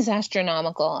money is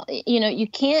astronomical. You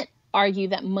can't argue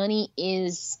that money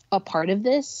is a part of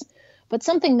this. But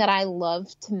something that I love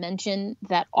to mention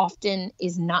that often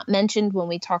is not mentioned when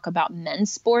we talk about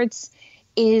men's sports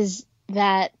is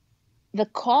that the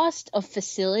cost of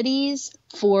facilities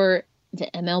for the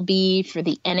MLB, for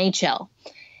the NHL,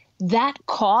 that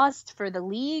cost for the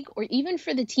league or even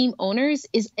for the team owners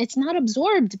it's not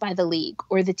absorbed by the league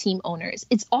or the team owners.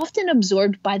 It's often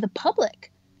absorbed by the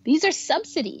public. These are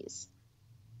subsidies.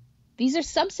 These are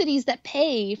subsidies that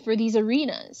pay for these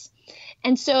arenas.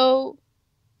 And so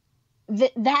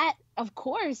that, of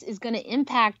course, is going to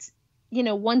impact,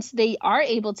 once they are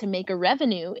able to make a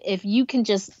revenue. If you can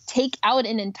just take out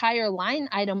an entire line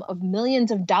item of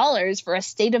millions of dollars for a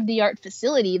state-of-the-art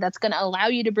facility that's going to allow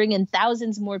you to bring in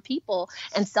thousands more people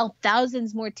and sell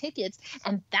thousands more tickets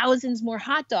and thousands more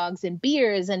hot dogs and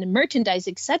beers and merchandise,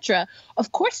 etc.,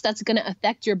 of course, that's going to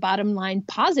affect your bottom line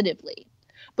positively.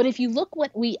 But if you look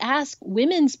what we ask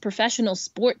women's professional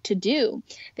sport to do,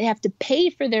 they have to pay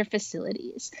for their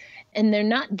facilities, and they're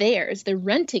not theirs. They're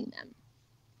renting them.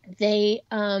 They,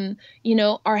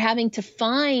 are having to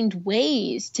find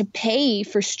ways to pay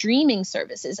for streaming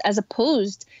services as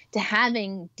opposed to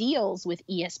having deals with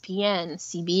ESPN,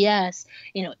 CBS,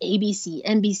 ABC,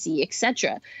 NBC,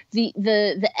 etc.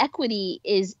 The equity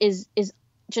is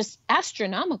just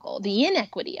astronomical. The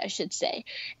inequity, I should say,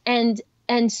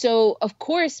 And so, of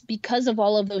course, because of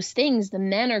all of those things, the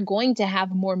men are going to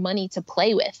have more money to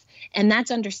play with. And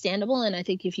that's understandable. And I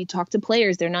think if you talk to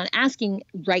players, they're not asking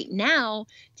right now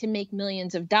to make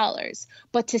millions of dollars.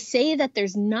 But to say that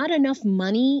there's not enough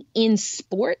money in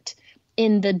sport,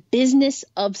 in the business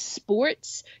of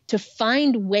sports, to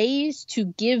find ways to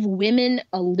give women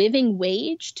a living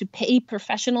wage, to pay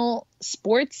professional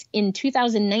sports in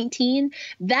 2019,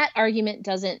 that argument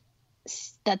doesn't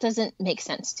make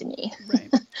sense to me.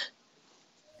 Right.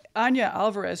 Anya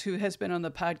Alvarez, who has been on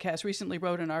the podcast, recently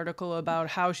wrote an article about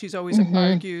how she's always Mm-hmm.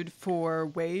 argued for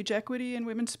wage equity in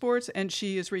women's sports, and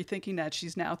she is rethinking that.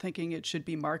 She's now thinking it should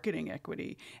be marketing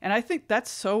equity. And I think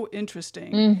that's so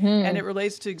interesting. And Mm-hmm. it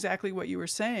relates to exactly what you were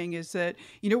saying, is that,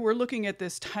 we're looking at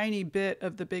this tiny bit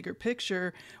of the bigger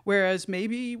picture, whereas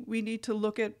maybe we need to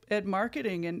look at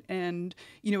marketing and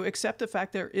accept the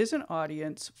fact there is an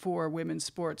audience for women's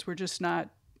sports. We're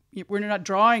not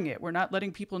drawing it. We're not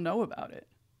letting people know about it.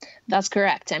 That's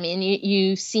correct. I mean,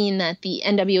 you've seen that the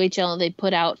NWHL, they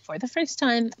put out for the first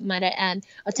time, might I add,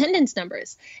 attendance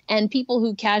numbers. And people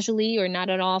who casually or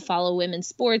not at all follow women's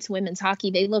sports, women's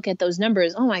hockey, they look at those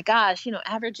numbers. Oh my gosh,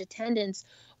 average attendance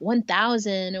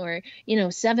 1,000 or,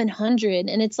 700.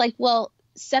 And it's like, well,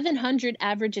 700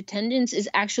 average attendance is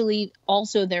actually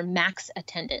also their max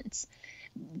attendance.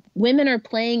 Women are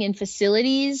playing in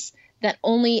facilities that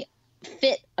only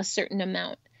fit a certain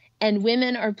amount. And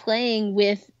women are playing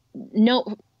with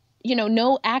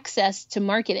no access to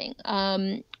marketing,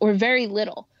 or very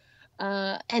little.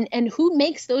 And who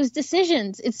makes those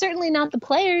decisions? It's certainly not the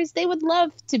players. They would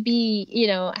love to be,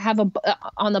 have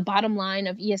on the bottom line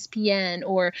of ESPN,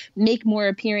 or make more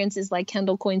appearances like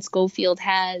Kendall Coyne Schofield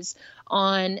has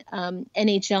on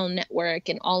NHL Network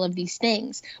and all of these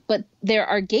things. But there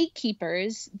are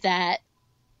gatekeepers that,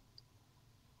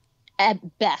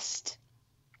 at best,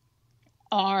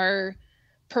 are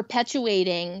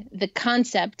perpetuating the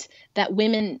concept that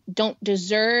women don't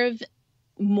deserve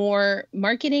more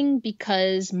marketing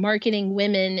because marketing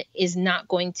women is not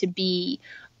going to be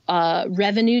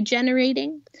revenue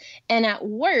generating. And at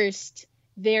worst,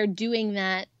 they're doing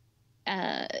that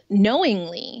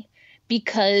knowingly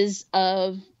because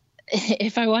of,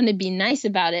 if I want to be nice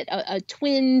about it, a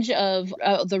twinge of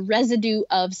the residue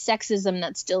of sexism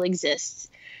that still exists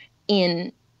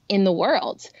in the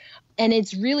world. And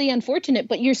it's really unfortunate,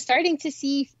 but you're starting to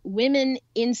see women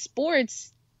in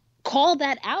sports call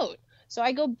that out. So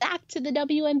I go back to the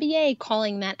WNBA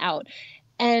calling that out,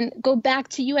 and go back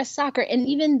to U.S. soccer and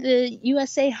even the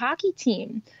USA hockey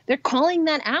team. They're calling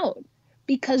that out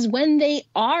because when they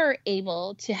are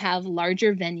able to have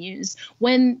larger venues,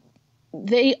 when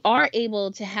they are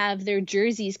able to have their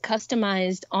jerseys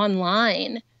customized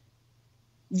online,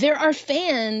 there are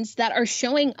fans that are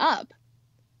showing up.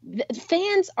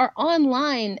 Fans are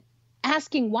online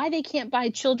asking why they can't buy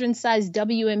children's-sized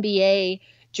WNBA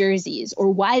jerseys,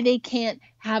 or why they can't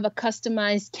have a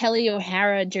customized Kelly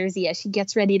O'Hara jersey as she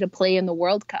gets ready to play in the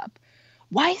World Cup.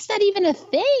 Why is that even a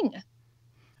thing?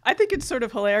 I think it's sort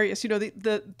of hilarious,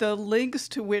 the links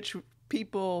to which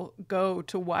people go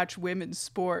to watch women's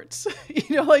sports.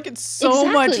 Like it's so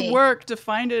much work to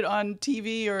find it on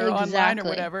TV or online or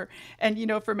whatever. And,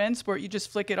 for men's sport, you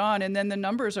just flick it on and then the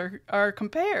numbers are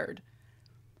compared.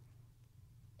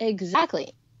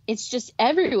 Exactly. It's just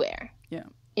everywhere. Yeah.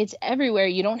 It's everywhere.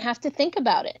 You don't have to think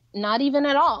about it. Not even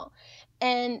at all.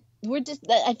 And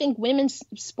I think women's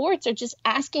sports are just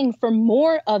asking for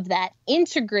more of that.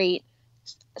 Integrate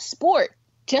sport,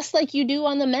 just like you do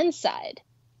on the men's side.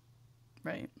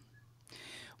 Right.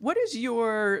 What is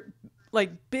your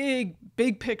big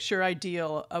picture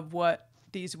ideal of what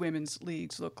these women's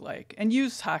leagues look like? And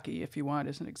use hockey if you want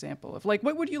as an example of what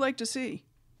would you like to see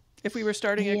if we were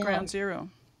starting at ground zero?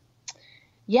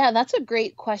 Yeah, that's a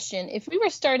great question. If we were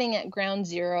starting at ground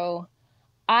zero,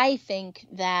 I think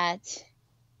that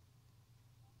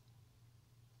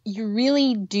you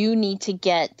really do need to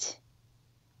get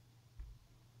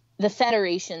the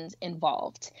federations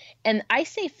involved. And I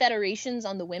say federations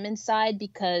on the women's side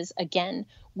because, again,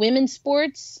 women's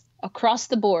sports across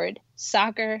the board,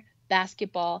 soccer,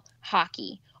 basketball,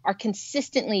 hockey, are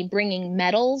consistently bringing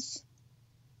medals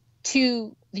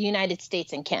to the United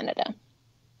States and Canada.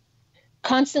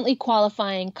 Constantly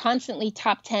qualifying, constantly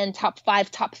top 10, top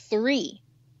 5, top 3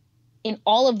 in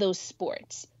all of those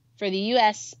sports for the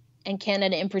U.S. and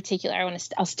Canada in particular.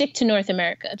 I'll stick to North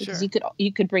America because Sure.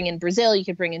 you could bring in Brazil, you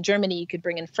could bring in Germany, you could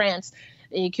bring in France,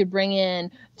 you could bring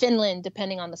in Finland,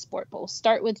 depending on the sport. But we'll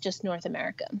start with just North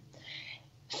America.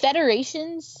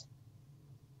 Federations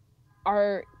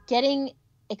are getting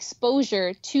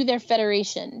exposure to their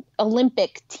federation,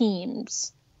 Olympic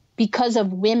teams, because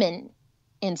of women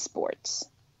in sports,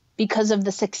 because of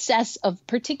the success of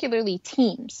particularly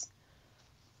teams.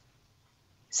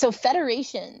 So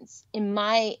federations, in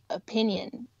my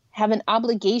opinion, have an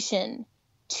obligation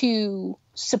to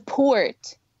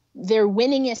support their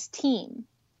winningest team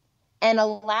and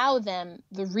allow them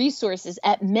the resources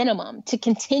at minimum to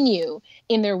continue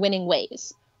in their winning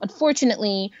ways.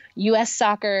 Unfortunately, U.S.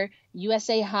 soccer,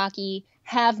 USA hockey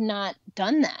have not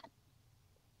done that.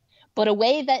 But a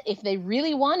way that if they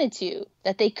really wanted to,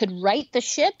 that they could right the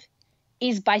ship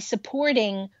is by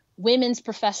supporting women's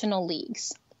professional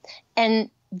leagues. And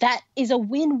that is a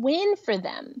win-win for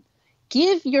them.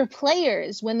 Give your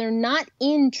players, when they're not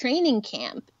in training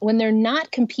camp, when they're not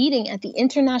competing at the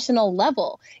international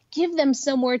level, give them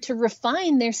somewhere to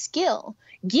refine their skill.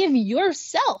 Give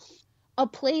yourself a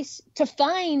place to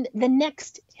find the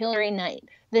next Hillary Knight,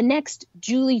 the next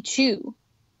Julie Chu.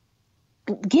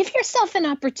 Give yourself an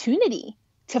opportunity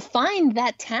to find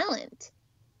that talent.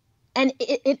 And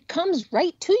it comes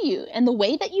right to you. And the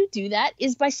way that you do that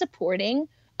is by supporting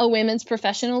a women's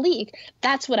professional league.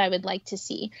 That's what I would like to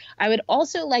see. I would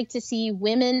also like to see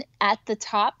women at the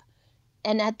top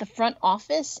and at the front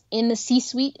office, in the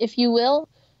C-suite, if you will,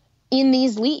 in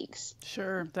these leagues.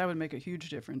 Sure, that would make a huge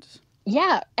difference.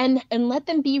 Yeah, and let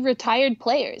them be retired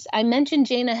players. I mentioned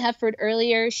Jana Hefford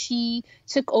earlier. She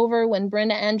took over when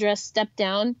Brenda Andress stepped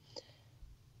down.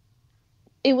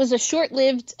 It was a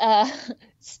short-lived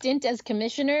stint as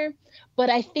commissioner,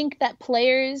 but I think that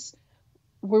players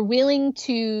were willing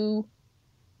to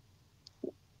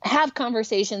have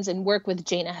conversations and work with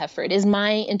Jana Hefford, is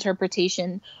my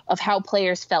interpretation of how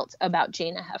players felt about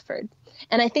Jana Hefford.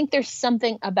 And I think there's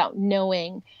something about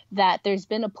knowing that there's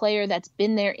been a player that's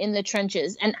been there in the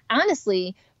trenches. And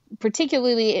honestly,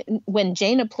 particularly when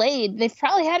Jana played, they've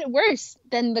probably had it worse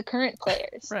than the current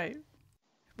players. Right.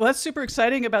 Well, that's super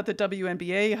exciting about the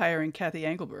WNBA hiring Kathy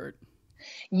Engelberg.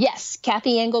 Yes,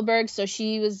 Kathy Engelberg. So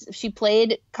she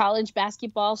played college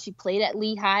basketball. She played at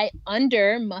Lehigh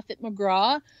under Muffet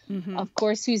McGraw, of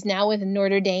course, who's now with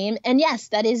Notre Dame. And yes,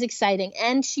 that is exciting.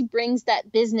 And she brings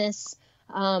that business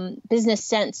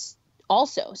sense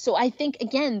also. So I think,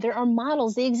 again, there are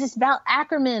models. They exist. Val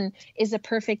Ackerman is a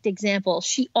perfect example.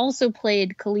 She also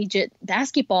played collegiate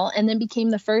basketball and then became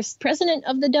the first president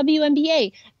of the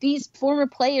WNBA. These former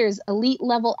players, elite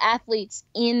level athletes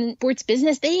in sports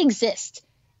business, they exist.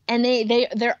 And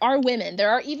there are women. There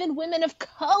are even women of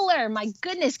color. My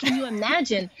goodness, can you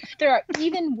imagine? There are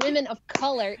even women of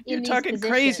color in these positions. You're talking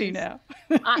crazy now.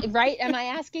 Right? Am I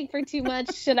asking for too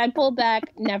much? Should I pull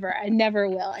back? Never. I never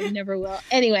will.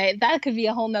 Anyway, that could be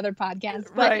a whole nother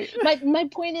podcast. But right. my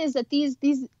point is that these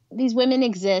women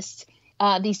exist.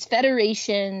 These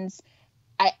federations,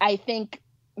 I think,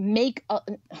 I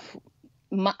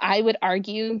would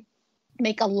argue,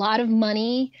 make a lot of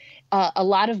money. A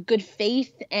lot of good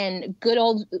faith and good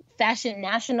old-fashioned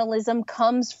nationalism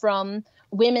comes from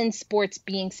women's sports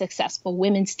being successful,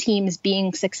 women's teams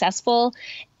being successful.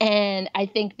 And I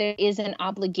think there is an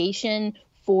obligation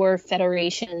for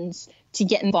federations to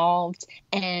get involved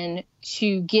and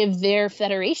to give their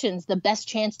federations the best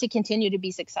chance to continue to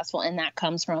be successful. And that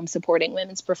comes from supporting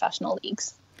women's professional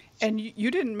leagues. And you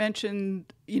didn't mention,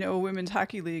 a women's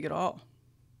hockey league at all.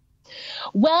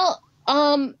 Well,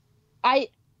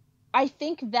 I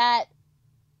think that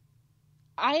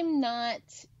I'm not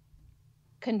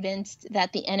convinced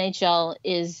that the NHL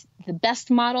is the best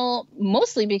model,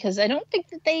 mostly because I don't think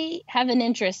that they have an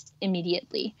interest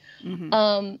immediately.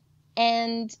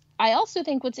 And I also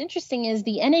think what's interesting is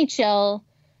the NHL,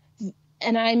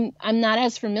 and I'm not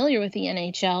as familiar with the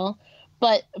NHL,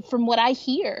 but from what I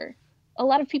hear, a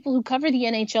lot of people who cover the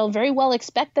NHL very well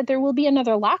expect that there will be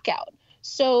another lockout.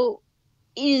 So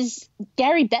is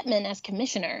Gary Bettman as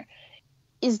commissioner,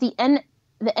 is the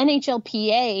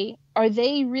NHLPA, are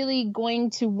they really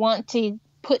going to want to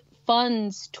put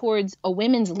funds towards a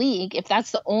women's league, if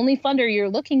that's the only funder you're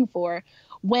looking for,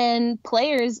 when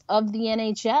players of the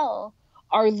NHL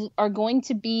are going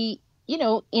to be,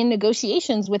 in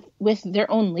negotiations with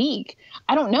their own league?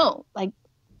 I don't know. Like,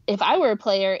 if I were a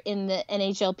player in the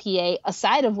NHLPA,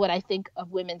 aside of what I think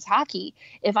of women's hockey,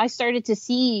 if I started to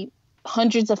see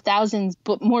hundreds of thousands,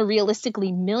 but more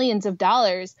realistically, millions of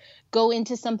dollars go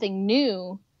into something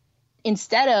new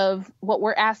instead of what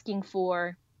we're asking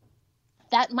for,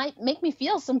 that might make me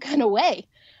feel some kind of way.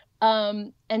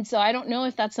 And so I don't know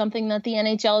if that's something that the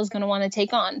NHL is going to want to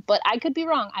take on, but I could be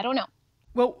wrong. I don't know.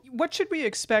 Well, what should we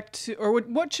expect, or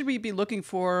what should we be looking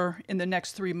for in the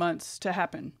next 3 months to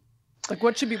happen? Like,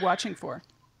 what should we be watching for?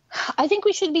 I think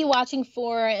we should be watching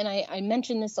for, and I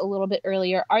mentioned this a little bit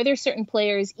earlier, are there certain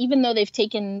players, even though they've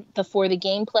taken the For the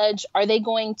Game pledge, are they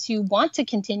going to want to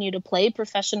continue to play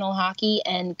professional hockey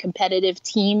and competitive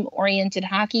team-oriented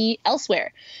hockey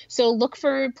elsewhere? So look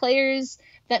for players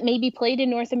that maybe played in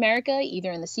North America,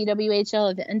 either in the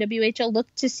CWHL or the NWHL.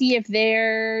 Look to see if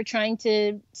they're trying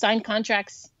to sign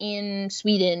contracts in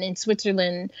Sweden, in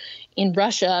Switzerland, in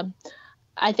Russia.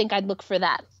 I think I'd look for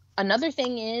that. Another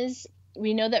thing is,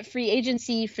 we know that free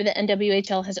agency for the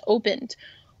NWHL has opened.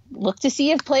 Look to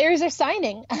see if players are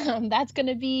signing. That's going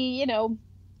to be,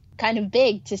 kind of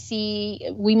big to see.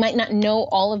 We might not know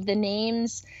all of the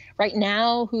names right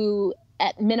now who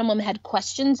at minimum had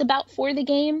questions about for the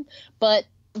game, but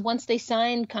once they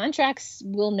signed contracts,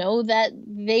 we'll know that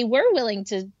they were willing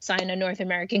to sign a North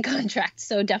American contract.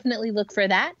 So definitely look for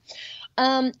that.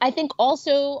 I think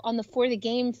also on the for the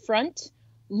game front,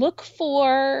 look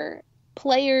for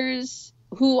players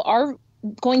who are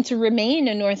going to remain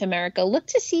in North America. Look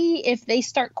to see if they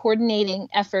start coordinating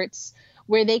efforts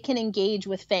where they can engage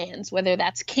with fans, whether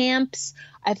that's camps.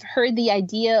 I've heard the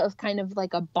idea of kind of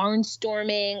like a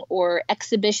barnstorming or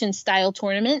exhibition style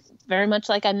tournament, very much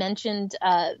like I mentioned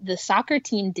the soccer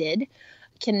team did.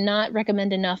 Cannot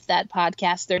recommend enough that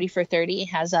podcast 30 for 30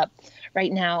 has up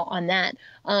right now on that.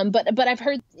 But I've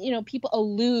heard, people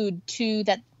allude to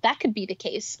that could be the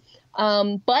case.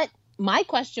 But my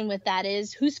question with that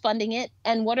is, who's funding it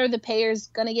and what are the payers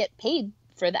going to get paid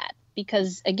for that?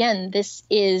 Because again, this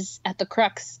is at the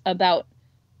crux about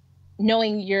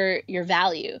knowing your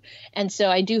value. And so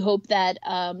I do hope that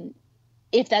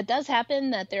if that does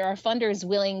happen, that there are funders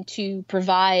willing to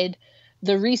provide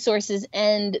the resources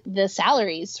and the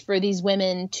salaries for these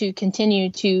women to continue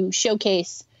to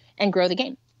showcase and grow the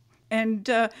game. And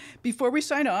before we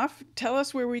sign off, tell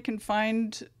us where we can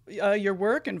find your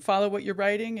work and follow what you're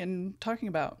writing and talking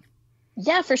about.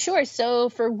 Yeah, for sure. So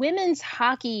for women's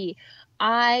hockey,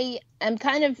 I am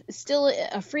kind of still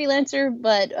a freelancer,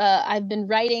 but I've been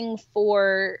writing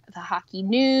for the Hockey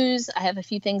News. I have a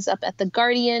few things up at The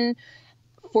Guardian.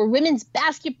 For women's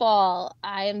basketball,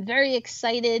 I am very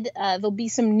excited. There'll be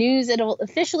some news that'll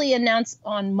officially announce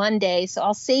on Monday, so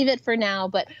I'll save it for now.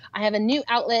 But I have a new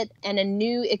outlet and a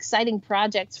new exciting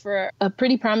project for a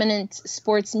pretty prominent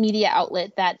sports media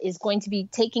outlet that is going to be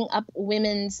taking up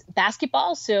women's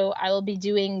basketball. So I will be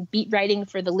doing beat writing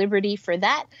for the Liberty for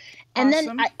that. And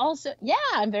awesome. Then I also,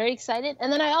 I'm very excited.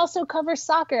 And then I also cover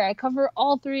soccer. I cover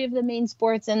all three of the main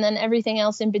sports and then everything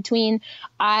else in between.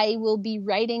 I will be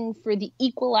writing for the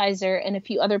Equalizer and a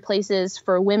few other places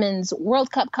for women's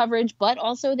World Cup coverage, but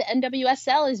also the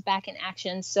NWSL is back in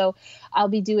action. So I'll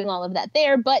be doing all of that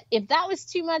there. But if that was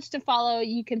too much to follow,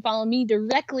 you can follow me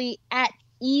directly at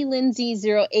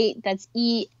elindsay08. That's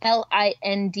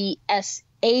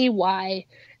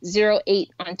ELINDSAY08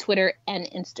 on Twitter and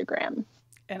Instagram.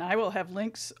 And I will have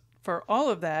links for all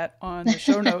of that on the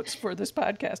show notes for this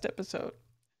podcast episode.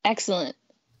 Excellent.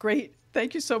 Great.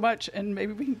 Thank you so much. And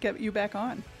maybe we can get you back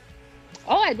on.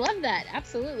 Oh, I'd love that.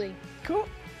 Absolutely. Cool.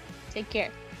 Take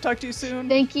care. Talk to you soon.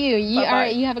 Thank you. All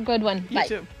right. You have a good one. You Bye.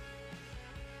 too.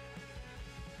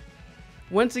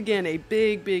 Once again, a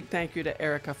big thank you to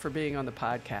Erica for being on the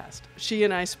podcast. She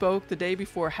and I spoke the day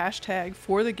before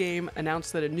 #ForTheGame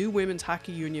announced that a new women's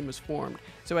hockey union was formed.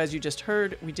 So as you just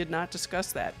heard, we did not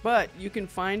discuss that, but you can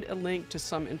find a link to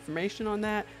some information on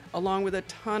that, along with a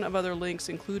ton of other links,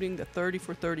 including the 30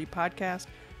 for 30 podcast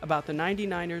about the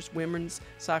 99ers women's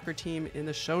soccer team in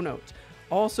the show notes.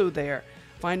 Also there,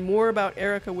 find more about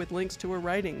Erica with links to her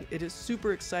writing. It is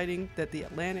super exciting that The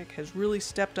Atlantic has really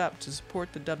stepped up to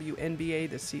support the WNBA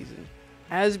this season.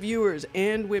 As viewers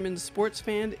and women's sports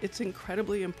fans, it's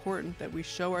incredibly important that we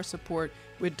show our support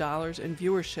with dollars and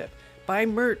viewership. Buy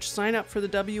merch, sign up for the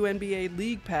WNBA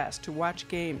League Pass to watch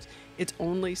games. It's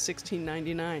only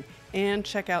 $16.99. And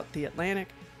check out The Atlantic.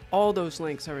 All those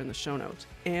links are in the show notes.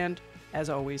 And as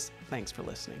always, thanks for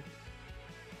listening.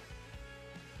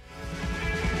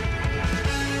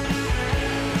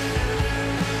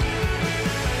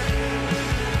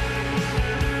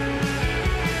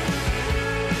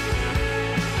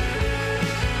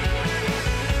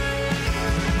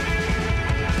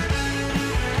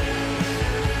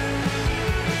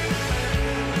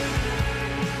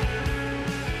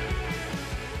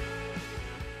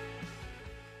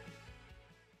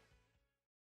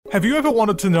 Have you ever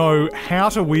wanted to know how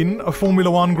to win a Formula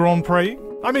One Grand Prix?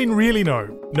 I mean really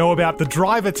know about the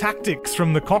driver tactics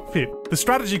from the cockpit, the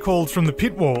strategy calls from the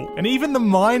pit wall, and even the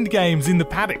mind games in the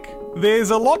paddock. There's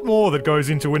a lot more that goes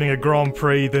into winning a Grand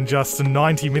Prix than just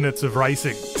 90 minutes of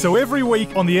racing. So every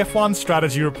week on the F1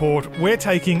 Strategy Report, we're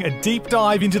taking a deep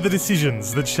dive into the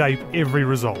decisions that shape every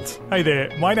result. Hey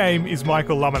there, my name is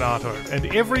Michael Laminato, and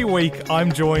every week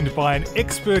I'm joined by an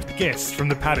expert guest from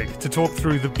the paddock to talk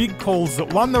through the big calls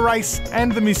that won the race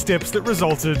and the missteps that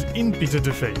resulted in bitter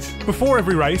defeat. Before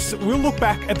every race, we'll look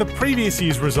back at the previous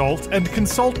year's result and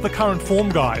consult the current form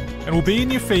guide, and we'll be in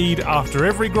your feed after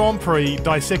every Grand Prix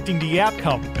dissecting the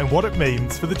outcome and what it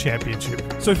means for the championship.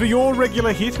 So for your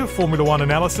regular hit of Formula One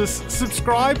analysis,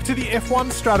 subscribe to the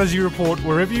F1 Strategy Report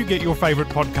wherever you get your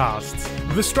favourite podcasts.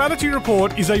 The Strategy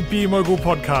Report is a Beer Mogul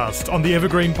podcast on the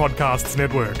Evergreen Podcasts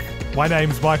network. My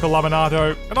name's Michael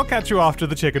Laminato, and I'll catch you after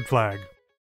the checkered flag.